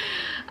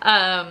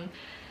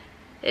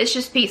 It's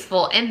just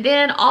peaceful. And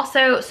then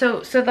also,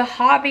 so the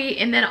hobby,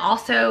 and then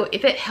also,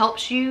 if it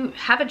helps you,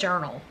 have a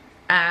journal.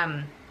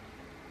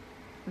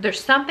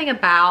 There's something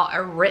about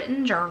a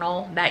written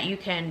journal that you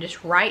can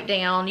just write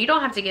down. You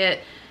don't have to get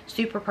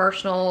super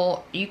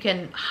personal. You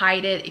can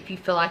hide it if you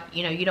feel like,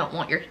 you know, you don't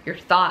want your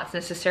thoughts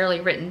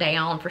necessarily written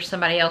down for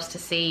somebody else to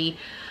see.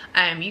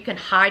 You can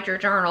hide your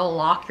journal,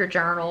 lock your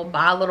journal,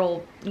 buy a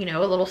little, you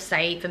know, a little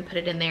safe and put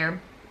it in there.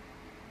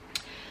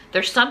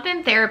 There's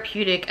something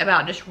therapeutic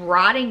about just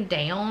writing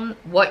down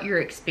what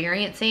you're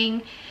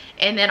experiencing,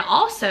 and then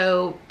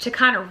also to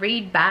kind of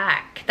read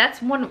back.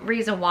 That's one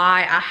reason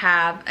why I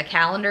have a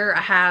calendar.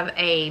 I have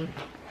a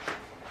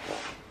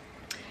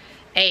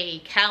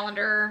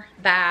calendar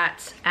that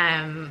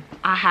I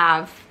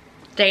have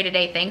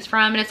day-to-day things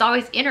from, and it's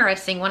always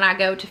interesting when I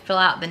go to fill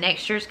out the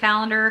next year's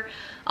calendar.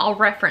 I'll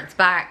reference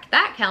back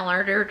that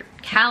calendar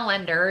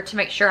to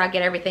make sure I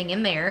get everything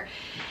in there.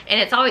 And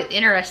it's always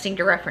interesting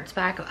to reference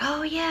back,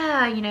 oh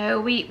yeah, you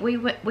know,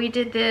 we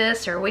did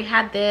this, or we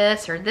had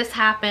this, or this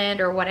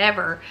happened, or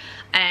whatever,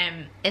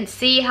 and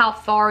see how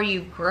far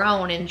you've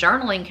grown. And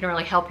journaling can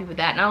really help you with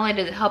that. Not only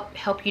does it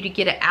help you to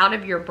get it out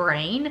of your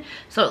brain,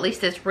 so at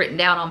least it's written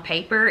down on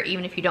paper,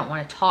 even if you don't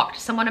want to talk to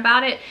someone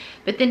about it,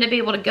 but then to be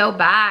able to go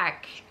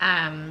back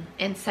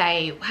and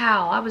say,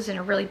 wow, I was in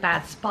a really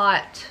bad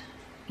spot,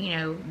 you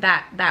know,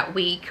 that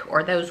week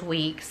or those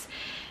weeks,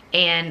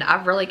 and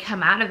I've really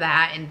come out of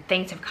that, and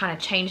things have kind of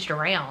changed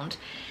around.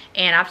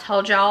 And I've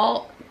told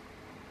y'all,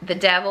 the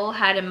devil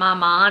had in my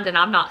mind, and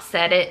I've not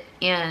said it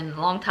in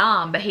a long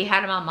time, but he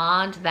had in my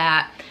mind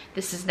that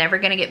this is never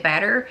going to get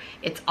better.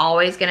 It's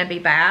always going to be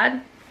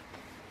bad.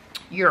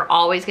 You're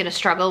always going to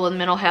struggle with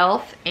mental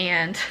health.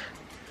 And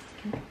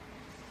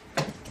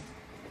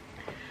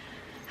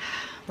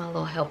my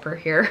little helper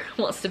here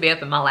wants to be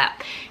up in my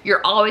lap.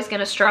 You're always going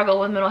to struggle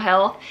with mental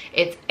health.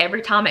 It's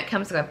every time it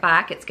comes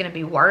back, it's going to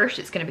be worse,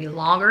 it's going to be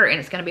longer, and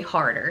it's going to be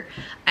harder.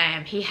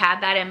 He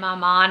had that in my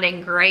mind,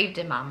 engraved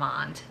in my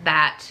mind,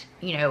 that,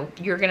 you know,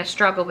 you're going to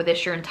struggle with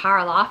this your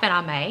entire life. And I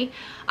may.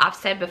 I've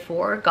said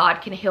before,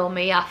 God can heal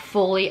me. I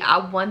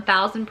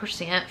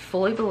 1000%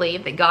 fully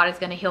believe that God is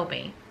going to heal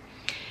me.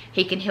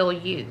 He can heal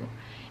you.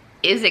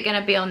 Is it going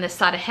to be on this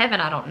side of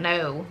heaven? I don't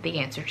know the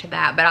answer to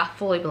that, but I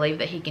fully believe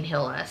that he can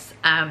heal us.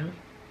 And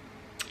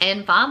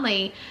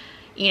finally,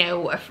 you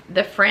know,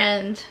 the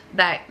friend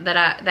that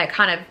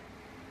kind of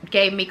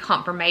gave me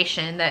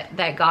confirmation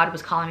that God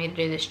was calling me to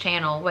do this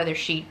channel, whether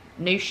she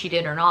knew she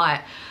did or not,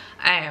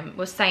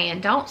 was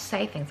saying, don't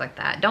say things like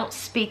that. Don't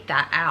speak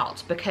that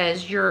out,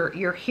 because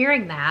you're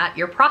hearing that,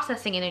 you're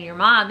processing it in your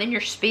mind, then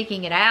you're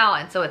speaking it out,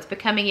 and so it's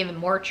becoming even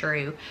more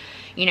true.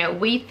 You know,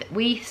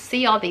 we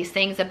see all these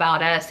things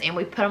about us, and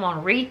we put them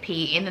on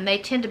repeat, and then they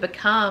tend to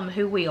become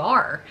who we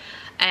are.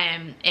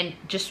 And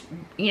just,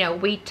 you know,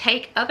 we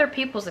take other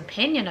people's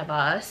opinion of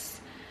us,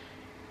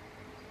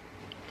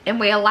 and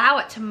we allow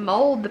it to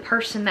mold the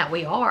person that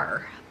we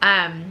are.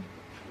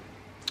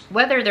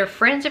 Whether they're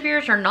friends of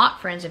yours or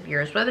not friends of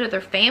yours, whether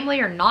they're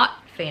family or not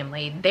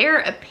family, their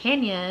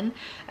opinion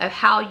of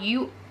how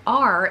you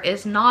are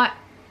is not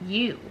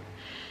you.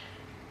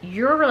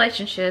 Your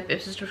relationship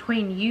is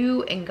between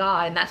you and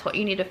God, and that's what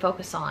you need to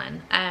focus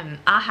on.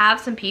 I have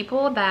some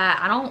people that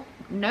I don't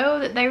know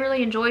that they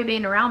really enjoy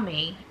being around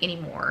me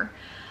anymore.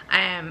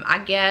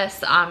 I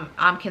guess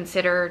I'm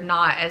considered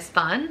not as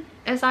fun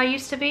as I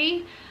used to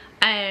be,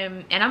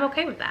 and I'm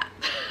okay with that.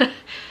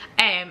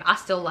 I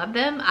still love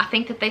them. I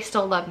think that they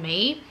still love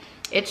me.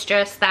 It's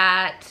just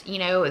that, you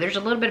know, there's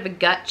a little bit of a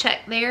gut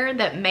check there,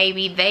 that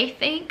maybe they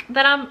think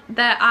that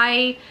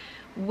I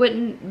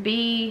wouldn't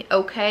be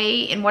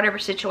okay in whatever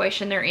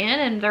situation they're in,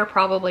 and they're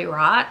probably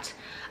right.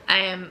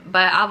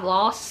 But I've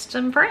lost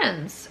some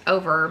friends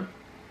over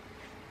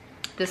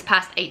this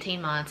past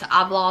 18 months.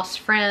 I've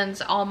lost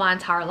friends all my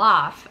entire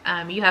life.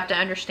 You have to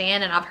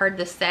understand, and I've heard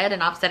this said,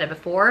 and I've said it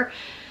before,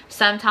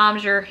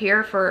 sometimes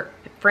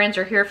friends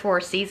are here for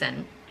a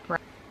season.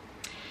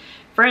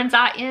 Friends,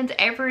 I end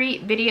every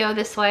video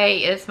this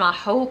way. It is my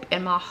hope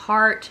and my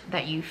heart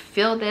that you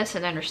feel this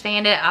and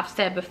understand it. I've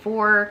said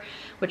before,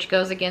 which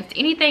goes against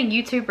anything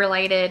YouTube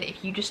related,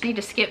 if you just need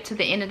to skip to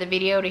the end of the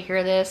video to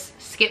hear this,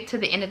 skip to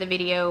the end of the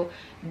video.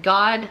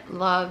 God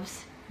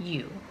loves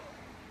you.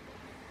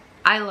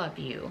 I love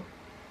you.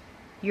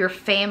 Your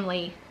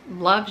family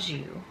loves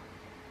you.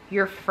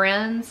 Your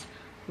friends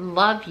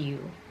love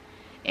you.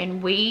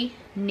 And we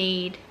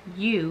need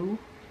you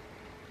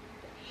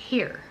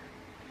here.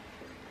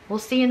 We'll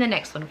see you in the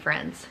next one,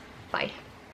 friends. Bye.